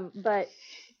 same. But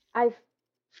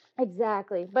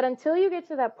exactly. But until you get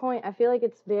to that point, I feel like you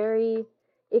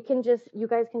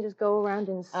guys can just go around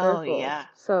in circles. Oh, yeah.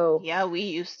 So yeah, we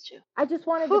used to. I just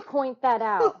wanted to point that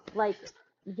out. Like,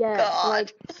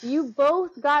 like you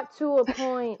both got to a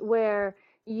point where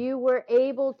you were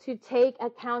able to take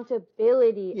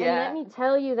accountability. And let me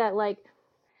tell you that, like,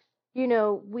 you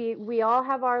know, we all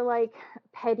have our like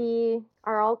petty,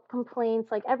 our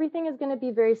complaints. Like everything is going to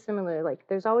be very similar. Like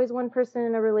there's always one person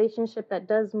in a relationship that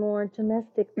does more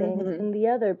domestic things than the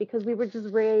other because we were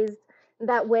just raised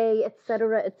that way,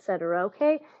 etc., etc.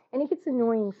 Okay, and it gets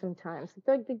annoying sometimes. It's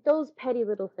like those petty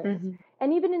little things.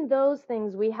 And even in those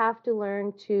things, we have to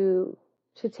learn to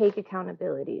take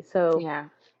accountability. So yeah,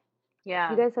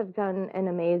 you guys have done an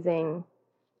amazing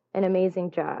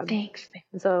job. Thanks.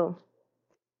 So.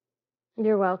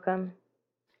 You're welcome.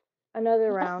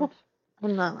 Another round.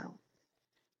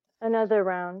 Another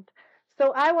round.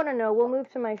 So I want to know, we'll move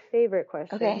to my favorite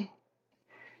question. Okay.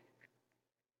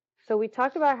 So we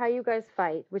talked about how you guys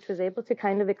fight, which was able to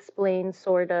kind of explain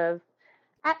sort of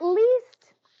at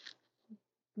least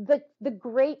the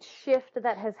great shift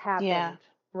that has happened,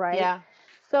 right? Yeah.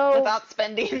 So without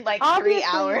spending like 3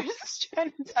 hours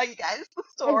trying to tell you guys the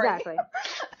story. Exactly.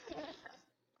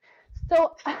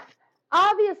 So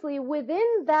obviously,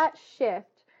 within that shift,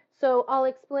 so I'll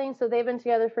explain. So they've been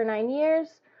together for 9 years.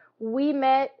 We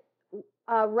met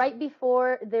right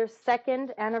before their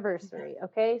second anniversary.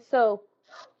 Okay, so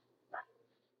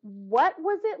what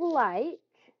was it like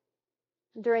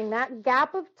during that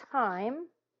gap of time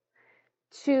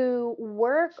to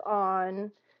work on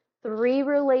 3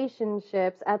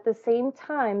 relationships at the same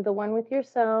time? The one with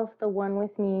yourself, the one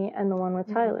with me, and the one with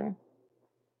Tyler.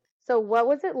 So what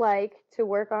was it like to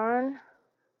work on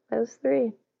those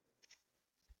 3?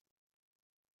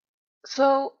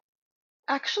 So,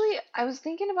 actually, I was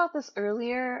thinking about this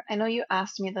earlier. I know you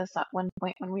asked me this at one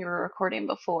point when we were recording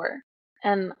before.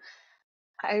 And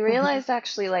I realized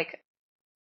actually, like,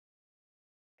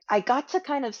 I got to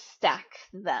kind of stack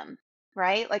them,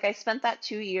 right? Like, I spent that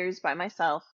 2 years by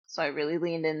myself. So I really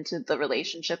leaned into the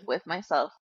relationship with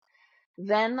myself.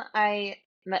 Then I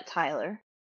met Tyler.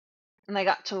 And I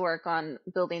got to work on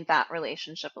building that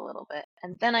relationship a little bit.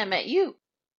 And then I met you.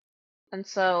 And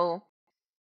so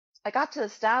I got to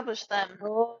establish them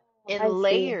in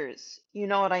layers. You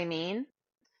know what I mean?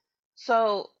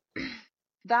 So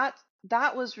that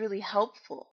was really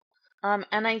helpful.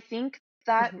 And I think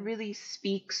that Mhm. really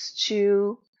speaks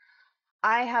to,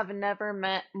 I have never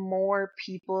met more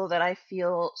people that I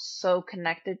feel so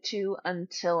connected to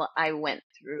until I went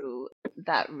through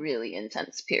that really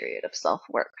intense period of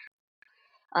self-work.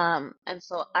 And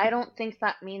so I don't think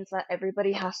that means that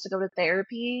everybody has to go to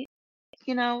therapy,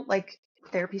 like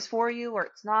therapy's for you or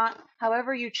it's not.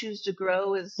 However you choose to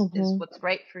grow is Mhm. what's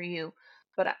right for you.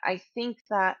 But I think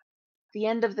that at the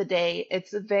end of the day,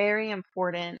 it's very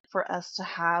important for us to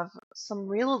have some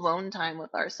real alone time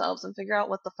with ourselves and figure out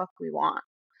what the fuck we want.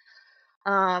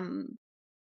 Um,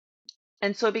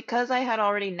 and so because I had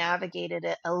already navigated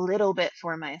it a little bit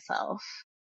for myself,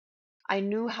 I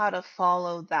knew how to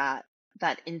follow that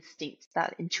instinct,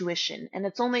 that intuition, and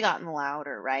it's only gotten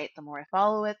louder, right? The more I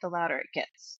follow it, the louder it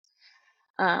gets.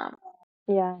 Um,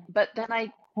 Yeah. but then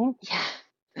yeah,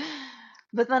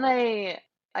 but then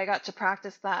I got to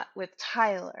practice that with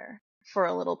Tyler for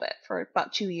a little bit, for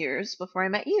about 2 years before I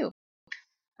met you.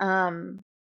 Um,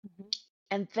 Mhm.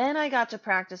 and then I got to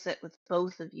practice it with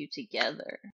both of you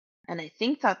together. And I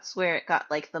think that's where it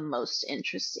got like the most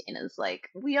interesting, is like,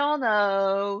 we all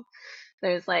know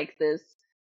there's like this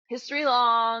history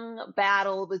long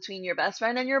battle between your best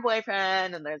friend and your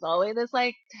boyfriend, and there's always this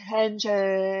like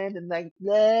tension and like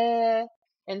bleh,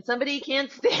 and somebody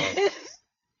can't stand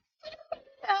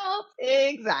help.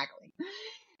 Exactly.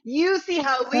 You see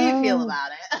how we feel So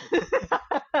about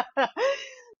it.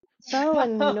 so so,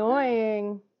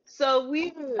 annoying. so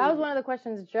we That was one of the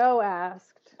questions Joe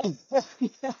asked.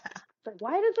 yeah. Like,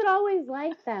 why does it always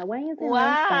like that? Why is it like that?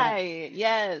 Why?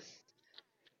 Yes.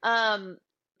 Um,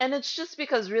 and it's just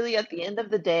because really at the end of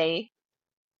the day,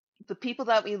 the people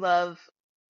that we love,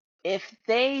 if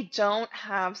they don't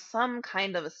have some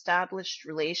kind of established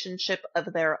relationship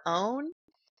of their own,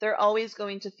 they're always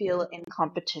going to feel in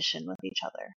competition with each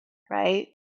other, right?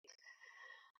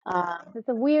 Um, It's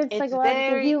a weird it's psychological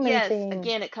very, human yes, thing.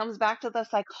 again, it comes back to the You can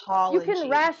psychology.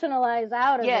 rationalize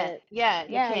out of Yeah, it. yeah, you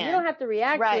Yeah, you don't can. have to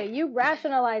react to Right. it. You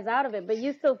rationalize out of it, but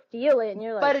you still feel it and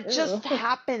you're But like, it ooh, just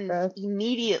happens gross.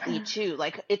 immediately too.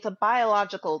 Like it's a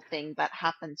biological thing that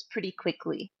happens pretty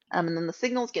quickly. And then the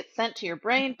signals get sent to your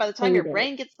brain. By the time your Hate it.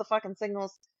 brain gets the fucking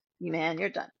signals, man, you're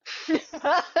done.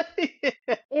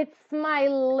 It's my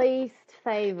least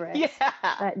favorite, Yeah.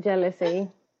 that jealousy.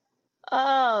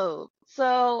 Oh,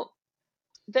 so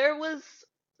there was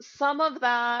some of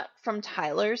that from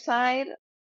Tyler's side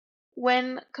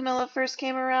when Camilla first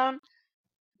came around,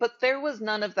 but there was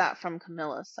none of that from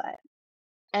Camilla's side.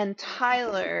 And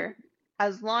Tyler,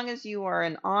 as long as you are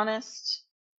an honest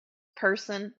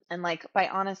person, and like by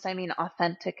honest I mean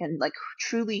authentic and like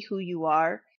truly who you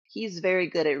are, he's very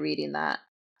good at reading that.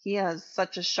 He has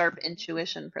such a sharp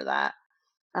intuition for that.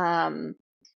 Um,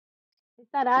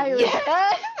 It's that Irish.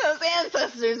 yeah, those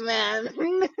ancestors, man.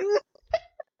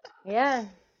 Yeah,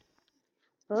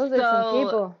 those are some So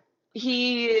people.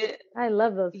 he, I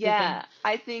love those people. yeah,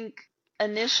 I think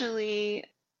initially,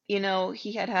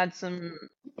 he had some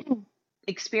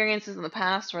experiences in the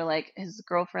past where like his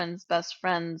girlfriend's best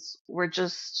friends were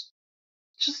just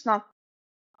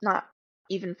not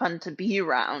even fun to be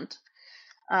around.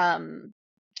 Um,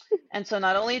 and so I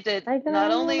can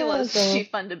not only only was she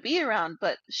imagine. fun to be around,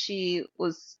 but he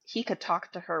could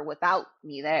talk to her without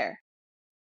me there.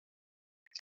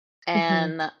 Mhm.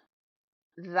 And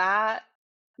that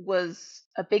was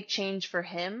a big change for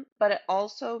him, but it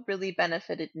also really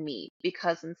benefited me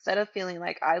because instead of feeling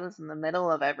like I was in the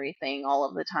middle of everything all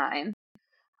of the time,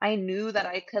 I knew that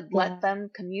I could Yeah. let them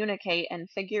communicate and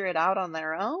figure it out on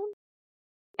their own,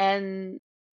 and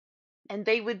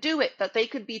they would do it, that they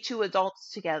could be two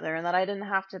adults together and that I didn't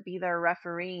have to be there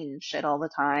refereeing shit all the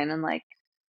time and like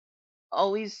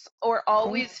Thank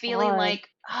always feeling God. like,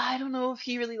 I don't know if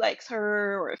he really likes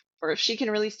her or if she can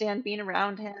really stand being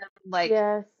around him. Like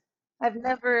Yes. I've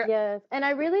never. Yes. And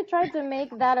I really tried to make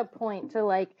that a point to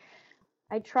like,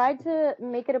 I tried to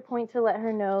make it a point to let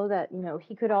her know that,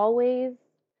 he could always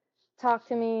talk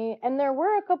to me. And there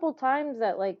were a couple times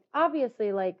that, like,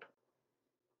 obviously, like,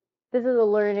 this is a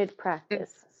learned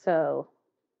practice. So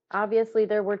obviously,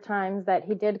 there were times that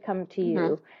he did come to Mhm.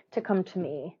 you to come to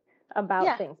me about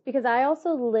Yeah. things because I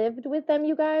also lived with them,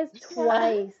 you guys, Yeah.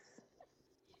 twice.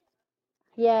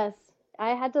 Yes,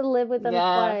 I had to live with them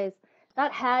Yeah. twice.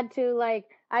 Not had to, like,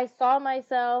 I saw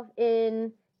myself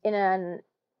in an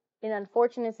in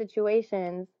unfortunate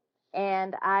situations,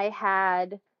 and I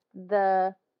had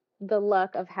the the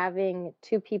luck of having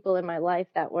two people in my life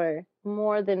that were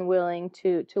more than willing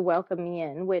to welcome me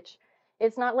in, which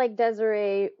it's not like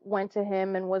Desiree went to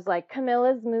him and was like,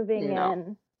 Camilla's moving No.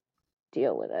 in,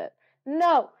 deal with it.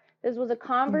 No, this was a Mhm.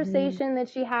 conversation that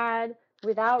she had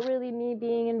without really me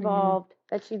being Mhm. involved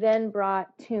that she then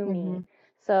brought to Mhm. me.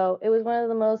 So it was one of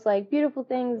the most like beautiful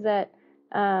things that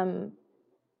some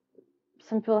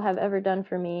people have ever done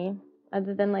for me,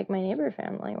 other than like my neighbor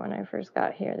family when I first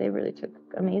got here. They really took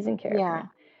amazing care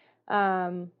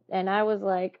of me. And I was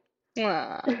like,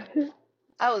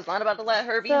 I was not about to let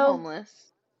her be homeless.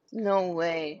 No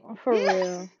way. For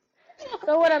real.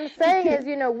 So what I'm saying is,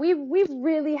 you know, we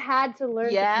really had to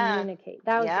learn to communicate.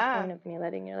 That was the point of me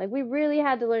letting you know. Like, we really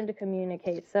had to learn to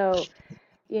communicate. So,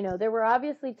 you know, there were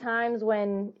obviously times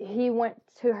when he went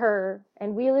to her,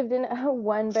 and we lived in a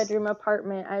 1-bedroom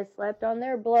apartment. I slept on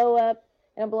their blow-up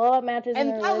mattress in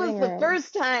their living room. And that was the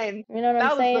first time. You know what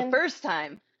I'm saying? That was the first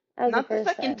time. Not the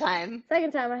second time.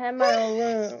 Second time I had my own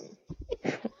room.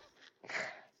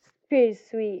 Pretty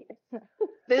sweet.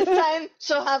 This time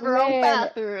she'll have her own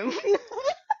bathroom.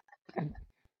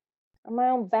 My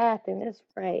own bathroom, that's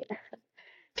right.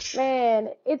 Man,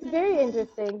 it's very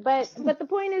interesting. But the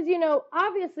point is, you know,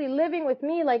 obviously living with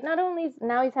me, like, not only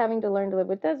now he's having to learn to live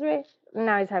with Desiree,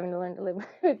 now he's having to learn to live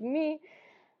with me.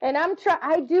 And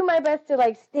I do my best to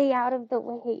like stay out of the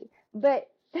way. But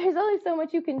there's only so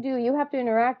much you can do. You have to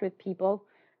interact with people.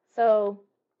 So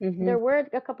there were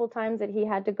a couple times that he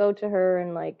had to go to her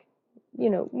and like, you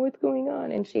know, what's going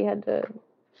on? And she had to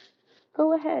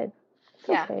go ahead. It's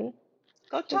okay.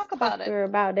 Go talk about it. To her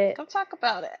about it. Go talk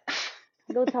about it.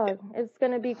 Go talk. It's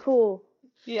going to be cool.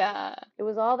 Yeah. It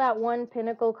was all that one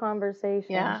pinnacle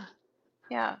conversation. Yeah.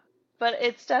 Yeah. But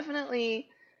it's definitely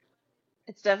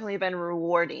been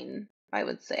rewarding, I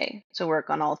would say, to work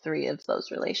on all three of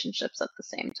those relationships at the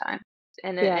same time.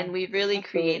 And we really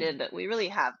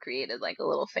have created like a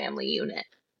little family unit.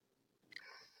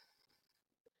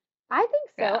 I think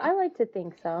so. Yeah. I like to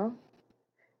think so.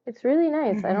 It's really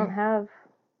nice. I don't have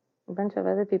a bunch of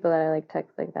other people that I like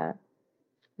text like that.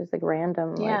 Just like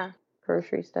random like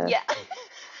grocery stuff. Yeah.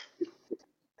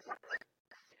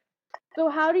 So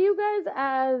how do you guys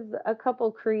as a couple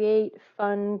create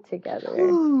fun together?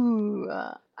 Ooh,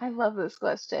 I love this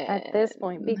question. At this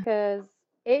point, because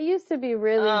it used to be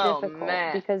really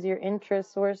difficult because your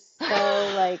interests were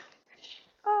so like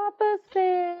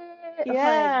opposite.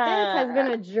 Yeah. Like, this has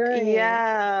been a journey.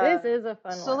 Yeah. This is a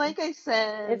fun one. So like I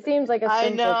said, it seems like a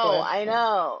simple I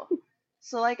know.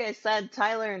 So like I said,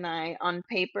 Tyler and I on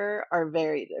paper are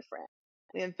very different.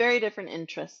 We have very different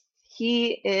interests. He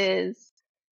is,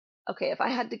 okay, if I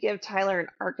had to give Tyler an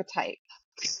archetype.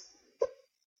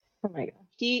 Oh my God.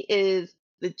 He is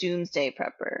the doomsday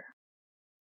prepper.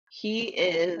 He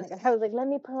is. Oh my God. I was like, let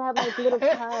me pull out my little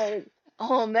card.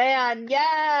 Oh man,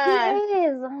 yeah. He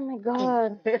is. Oh my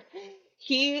God.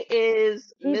 He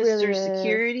is Mr.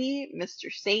 Security,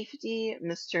 Mr. Safety,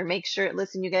 Mr. Make sure.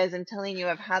 Listen, you guys, I'm telling you,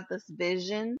 I've had this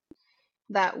vision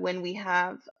that when we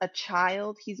have a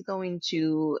child, he's going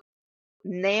to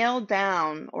nail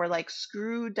down or like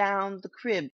screw down the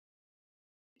crib.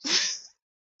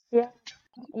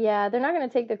 Yeah, they're not going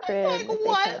to take the crib. Like,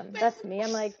 what? That's me.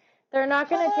 I'm like, they're not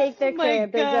going to take the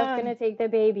crib. They're just going to take the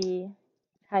baby.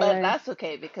 Tyler. But that's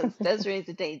okay because Desiree's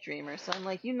a daydreamer. So I'm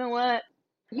like, you know what?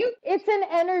 It's an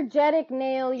energetic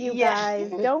nail, you guys.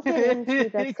 Don't get into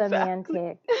the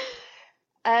semantic.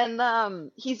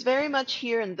 And he's very much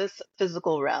here in this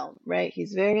physical realm, right?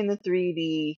 He's very in the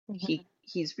 3D.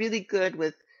 He's really good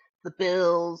with the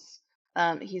bills.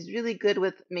 He's really good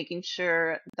with making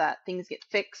sure that things get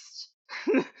fixed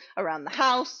around the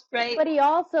house, right? But he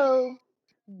also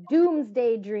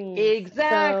doomsday dreams.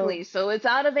 Exactly. So it's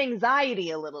out of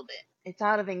anxiety a little bit. It's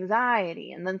out of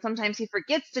anxiety. And then sometimes he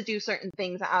forgets to do certain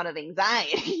things out of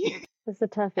anxiety. It's the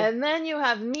toughest. And then you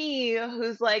have me,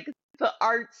 who's like the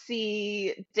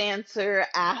artsy dancer,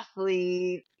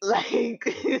 athlete. Like,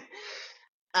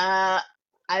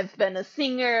 I've been a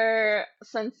singer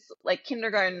since like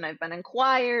kindergarten. I've been in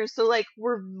choir. So like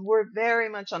we're very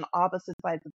much on opposite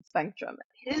sides of the spectrum.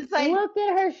 Look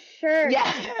at her shirt.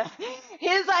 Yeah.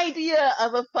 His idea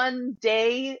of a fun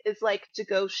day is like to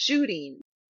go shooting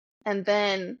and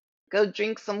then go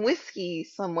drink some whiskey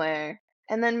somewhere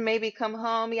and then maybe come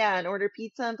home, and order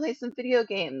pizza and play some video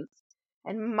games.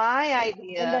 And my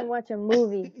idea... And then watch a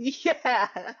movie.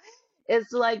 is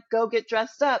to like go get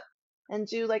dressed up and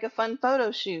do like a fun photo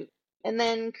shoot and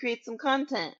then create some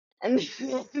content. And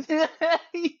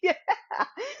exactly.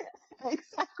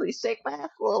 Shake my ass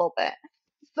a little bit.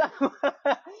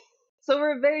 So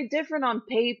we're very different on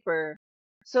paper.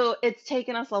 So it's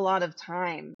taken us a lot of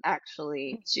time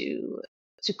actually to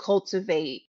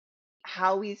cultivate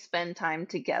how we spend time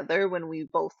together when we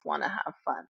both want to have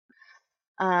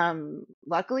fun.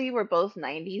 Luckily we're both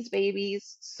 90s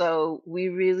babies, so we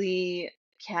really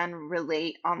can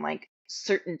relate on like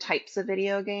certain types of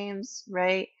video games,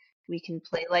 right? We can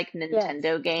play like Yes.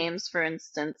 Nintendo games, for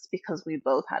instance, because we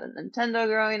both had a Nintendo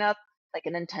growing up, like a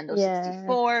Nintendo Yeah.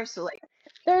 64. So like,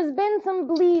 There's been some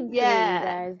bleeds here, you yeah,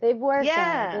 guys. They've worked on it.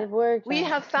 yeah, They've worked we on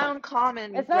have it. found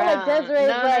common It's not like ground. Desiree's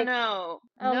No, like, no,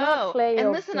 I'll not no. play And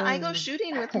your listen, I go game.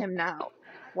 shooting with him now.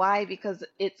 Why? Because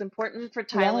it's important for Yes.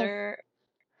 Tyler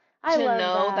I to love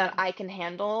know that. that I can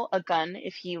handle a gun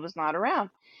if he was not around.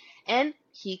 And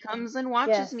he comes and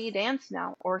watches Yes. me dance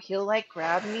now, or he'll like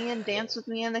grab me and dance with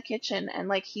me in the kitchen. And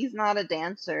like, he's not a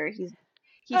dancer. He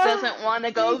doesn't want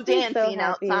to go Makes me so dancing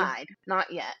happy. outside.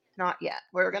 Not yet. Not yet.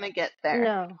 We're gonna get there.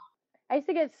 No. I used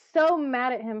to get so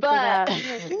mad at him for that.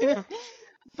 But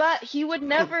but he would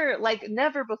never, like,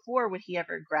 never before would he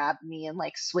ever grab me and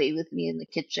like sway with me in the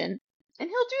kitchen. And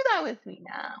he'll do that with me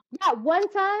now. Yeah, one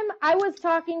time I was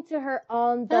talking to her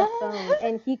on the phone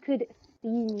and he could see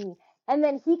me. And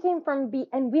then he came from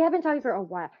and we have been talking for a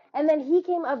while. And then he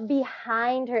came up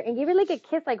behind her and gave her like a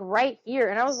kiss like right here.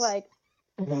 And I was like,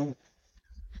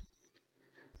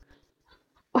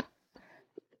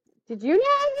 did you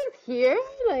not just hear?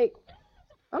 Like,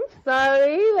 I'm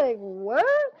sorry. Like, what?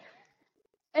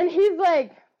 And he's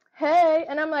like, hey.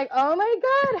 And I'm like, oh my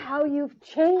God, how you've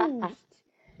changed.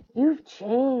 You've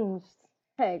changed.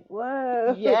 Like,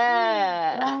 whoa.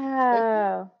 Yeah.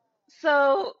 Wow.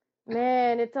 So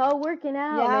man, it's all working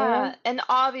out, yeah, man. and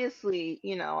obviously,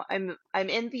 you know, I'm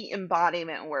in the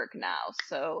embodiment work now,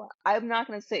 so I'm not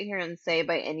going to sit here and say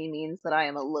by any means that I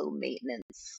am a low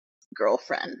maintenance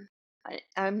girlfriend.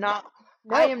 I'm not.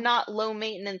 I Nope. am not low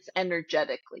maintenance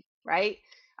energetically, right?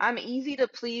 I'm easy to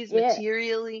please Yeah.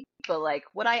 materially, but like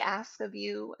what I ask of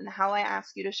you and how I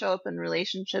ask you to show up in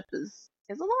relationship is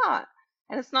a lot.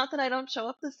 And it's not that I don't show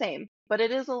up the same, but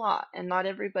it is a lot, and not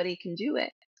everybody can do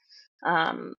it.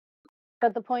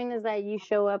 But the point is that you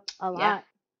show up a Yeah. lot.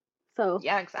 So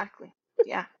Yeah, exactly.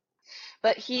 Yeah.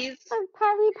 But that's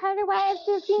probably part of why I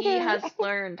still he single. has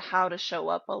learned how to show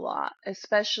up a lot,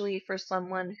 especially for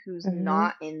someone who's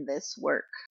not in this work.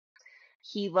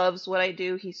 He loves what I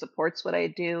do, he supports what I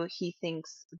do. He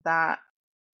thinks that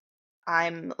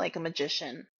I'm like a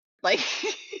magician. Like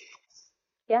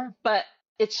Yeah. but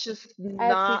it's just As he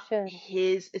not should.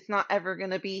 it's not ever going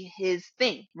to be his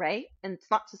thing, right? And it's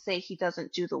not to say he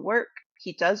doesn't do the work.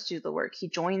 He does do the work. He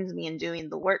joins me in doing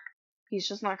the work. He's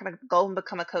just not going to go and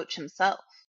become a coach himself.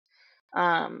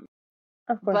 Of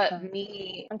course But not.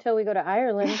 me, Until we go to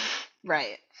Ireland.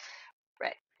 right.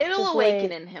 It'll Just awaken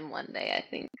wait. in him one day, I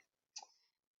think.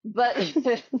 But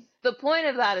the point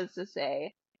of that is to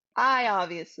say, I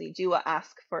obviously do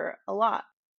ask for a lot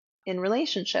in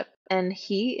relationship, and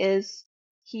he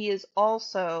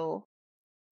also,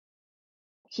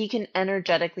 he can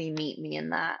energetically meet me in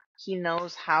that. He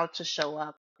knows how to show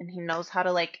up, and he knows how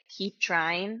to like keep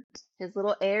trying his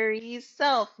little Aries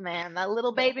self, man. That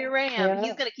little baby ram. Yeah.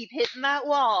 He's gonna keep hitting that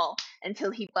wall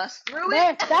until he busts through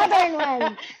They're it. stubborn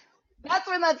ones. That's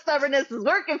when that stubbornness is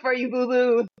working for you, boo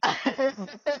boo.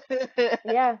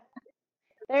 Yeah.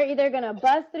 They're either gonna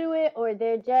bust through it or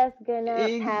they're just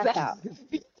gonna pass out.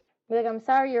 Exactly. Be like, I'm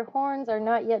sorry, your horns are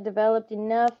not yet developed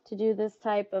enough to do this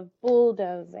type of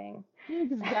bulldozing.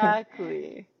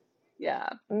 Exactly. Yeah.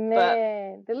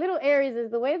 Man, the little Aries is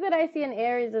the way that I see an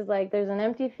Aries is like there's an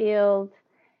empty field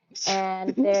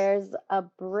and there's a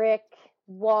brick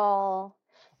wall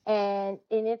and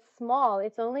it's small.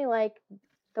 It's only like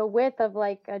the width of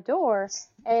like a door,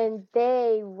 and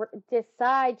they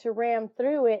decide to ram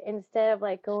through it instead of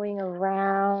like going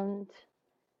around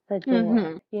the door.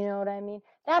 Mm-hmm. You know what I mean?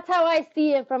 That's how I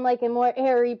see it from like a more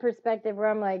airy perspective, where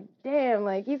I'm like, damn,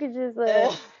 like you could just like,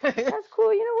 that's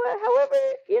cool. You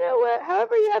know what?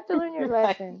 However you have to learn your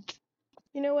lesson.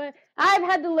 You know what? I've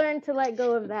had to learn to let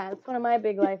go of that. It's one of my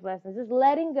big life lessons. Just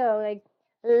letting go. Like,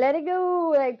 let it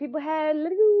go. Like people had,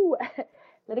 let it go.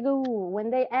 Let it go.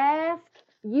 When they ask,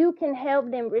 you can help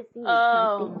them receive something.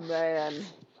 Oh man,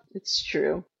 it's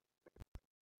true.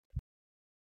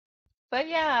 But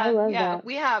yeah,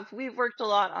 that. we've worked a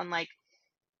lot on like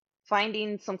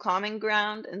finding some common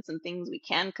ground and some things we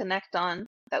can connect on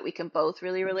that we can both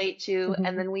really relate to.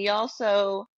 And then we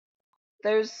also,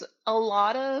 there's a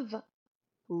lot of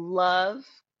love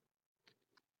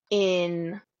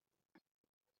in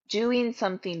doing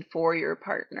something for your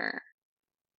partner.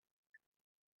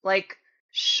 Like,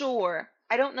 sure,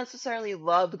 I don't necessarily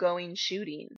love going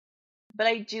shooting, but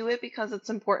I do it because it's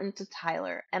important to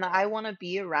Tyler, and I want to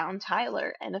be around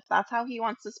Tyler. And if that's how he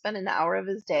wants to spend an hour of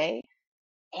his day,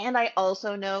 and I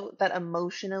also know that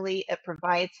emotionally it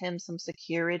provides him some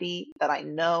security that I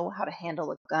know how to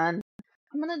handle a gun,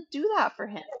 I'm going to do that for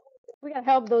him. We gotta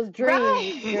help those dreams,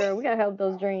 Right. girl. We gotta help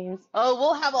those dreams. Oh,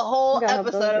 we'll have a whole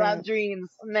episode about dreams,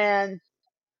 man.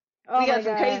 Oh We my got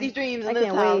some crazy God. dreams I in this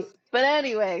can't house. wait. But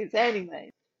anyways.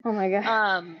 Oh my God.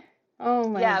 Um, Oh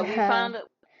my yeah, God. we found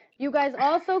You guys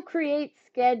also create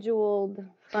scheduled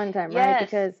fun time, right? yes.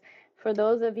 Because for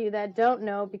those of you that don't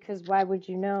know, because why would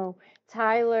you know?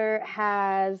 Tyler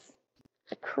has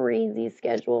a crazy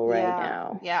schedule right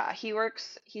now. Yeah, he's a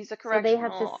So they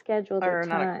have to correctional, schedule their or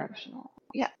not a time. correctional.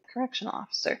 Yeah, correctional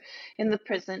officer in the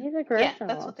prison. He's a Yeah, correctional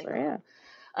that's what they officer,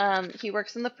 call yeah. him. He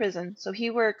works in the prison, so he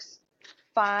works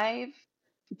 5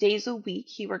 days a week.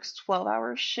 He works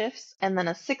 12-hour shifts and then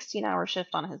a 16-hour shift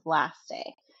on his last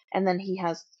day. And then he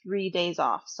has 3 days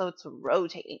off, so it's a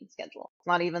rotating schedule. It's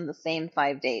not even the same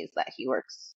 5 days that he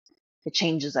works. It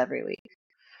changes every week.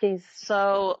 Jeez.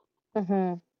 So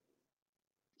Mm-hmm.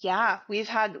 yeah,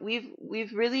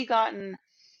 we've really gotten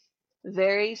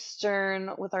very stern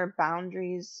with our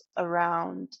boundaries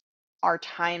around our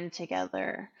time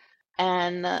together.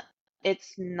 And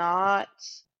it's not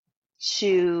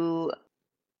to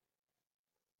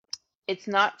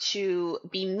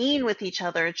be mean with each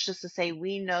other. It's just to say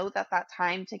we know that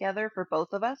time together for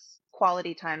both of us,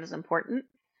 quality time, is important,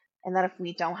 and that if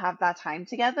we don't have that time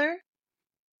together,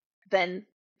 then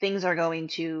things are going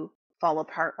to fall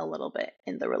apart a little bit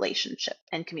in the relationship,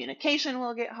 and communication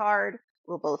will get hard.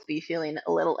 We'll both be feeling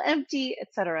a little empty,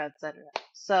 etc., etc.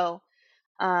 So,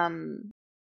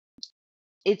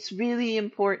 it's really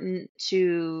important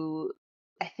to,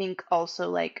 I think, also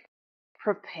like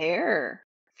prepare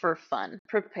for fun,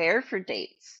 prepare for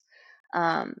dates,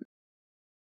 um,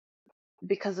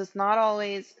 because it's not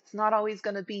always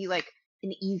going to be like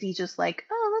an easy, just like,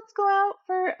 oh, let's go out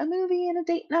for a movie and a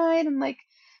date night, and like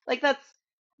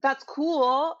that's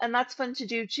cool and that's fun to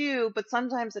do too, but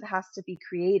sometimes it has to be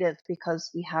creative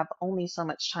because we have only so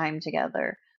much time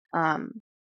together. And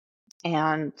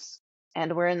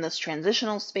we're in this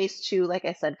transitional space too, like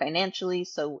I said, financially.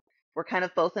 So we're kind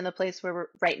of both in a place where we're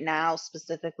right now,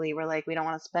 specifically, we're like, we don't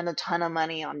want to spend a ton of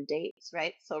money on dates,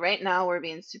 right? So right now we're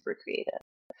being super creative.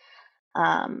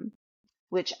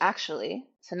 Which actually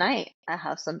tonight I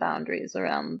have some boundaries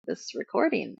around this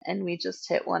recording, and we just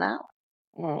hit one out.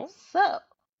 So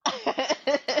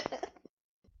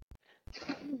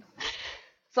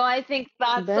so I think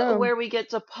that's where we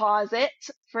get to pause it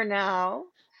for now.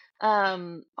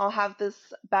 I'll have this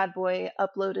bad boy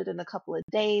uploaded in a couple of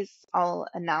days. I'll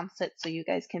announce it so you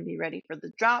guys can be ready for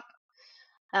the drop.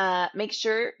 Make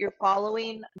sure you're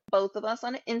following both of us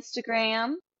on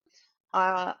Instagram.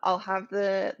 I'll have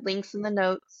the links in the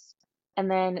notes. And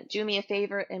then do me a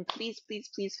favor and please, please,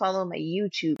 please follow my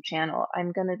YouTube channel.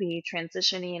 I'm going to be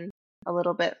transitioning a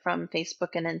little bit from Facebook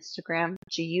and Instagram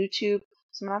to YouTube.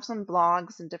 So I'm going to have some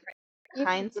blogs and different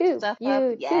kinds of stuff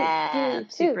up. Yeah, I'm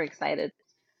super excited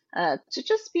to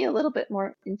just be a little bit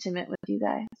more intimate with you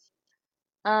guys.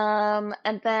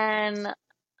 And then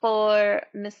for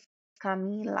Miss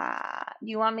Camila,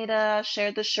 you want me to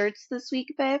share the shirts this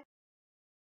week, babe?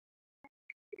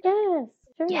 Yes,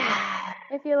 sure. Yeah.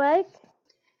 If you like,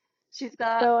 she's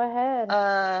got. Go ahead.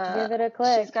 Give it a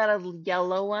click. She's got a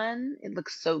yellow one. It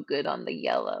looks so good on the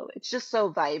yellow. It's just so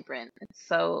vibrant. It's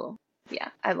so, yeah,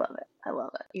 I love it. I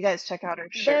love it. You guys check out her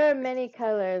shirt. There are many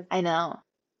colors. I know.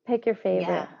 Pick your favorite.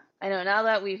 Yeah, I know. Now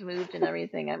that we've moved and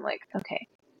everything, I'm like, okay,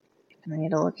 I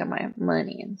need to look at my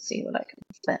money and see what I can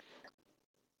spend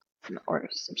and order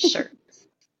some shirts.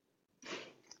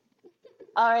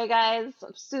 All right, guys,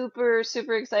 I'm super,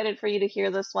 super excited for you to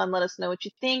hear this one. Let us know what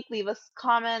you think. Leave us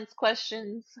comments,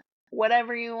 questions,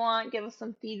 whatever you want. Give us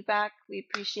some feedback. We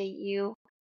appreciate you.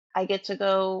 I get to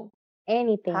go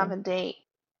have a date.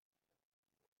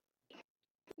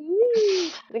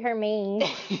 We heard me.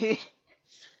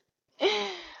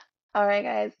 All right,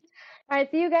 guys. All right,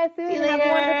 see you guys soon. See you later. Have a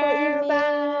wonderful evening.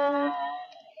 Bye.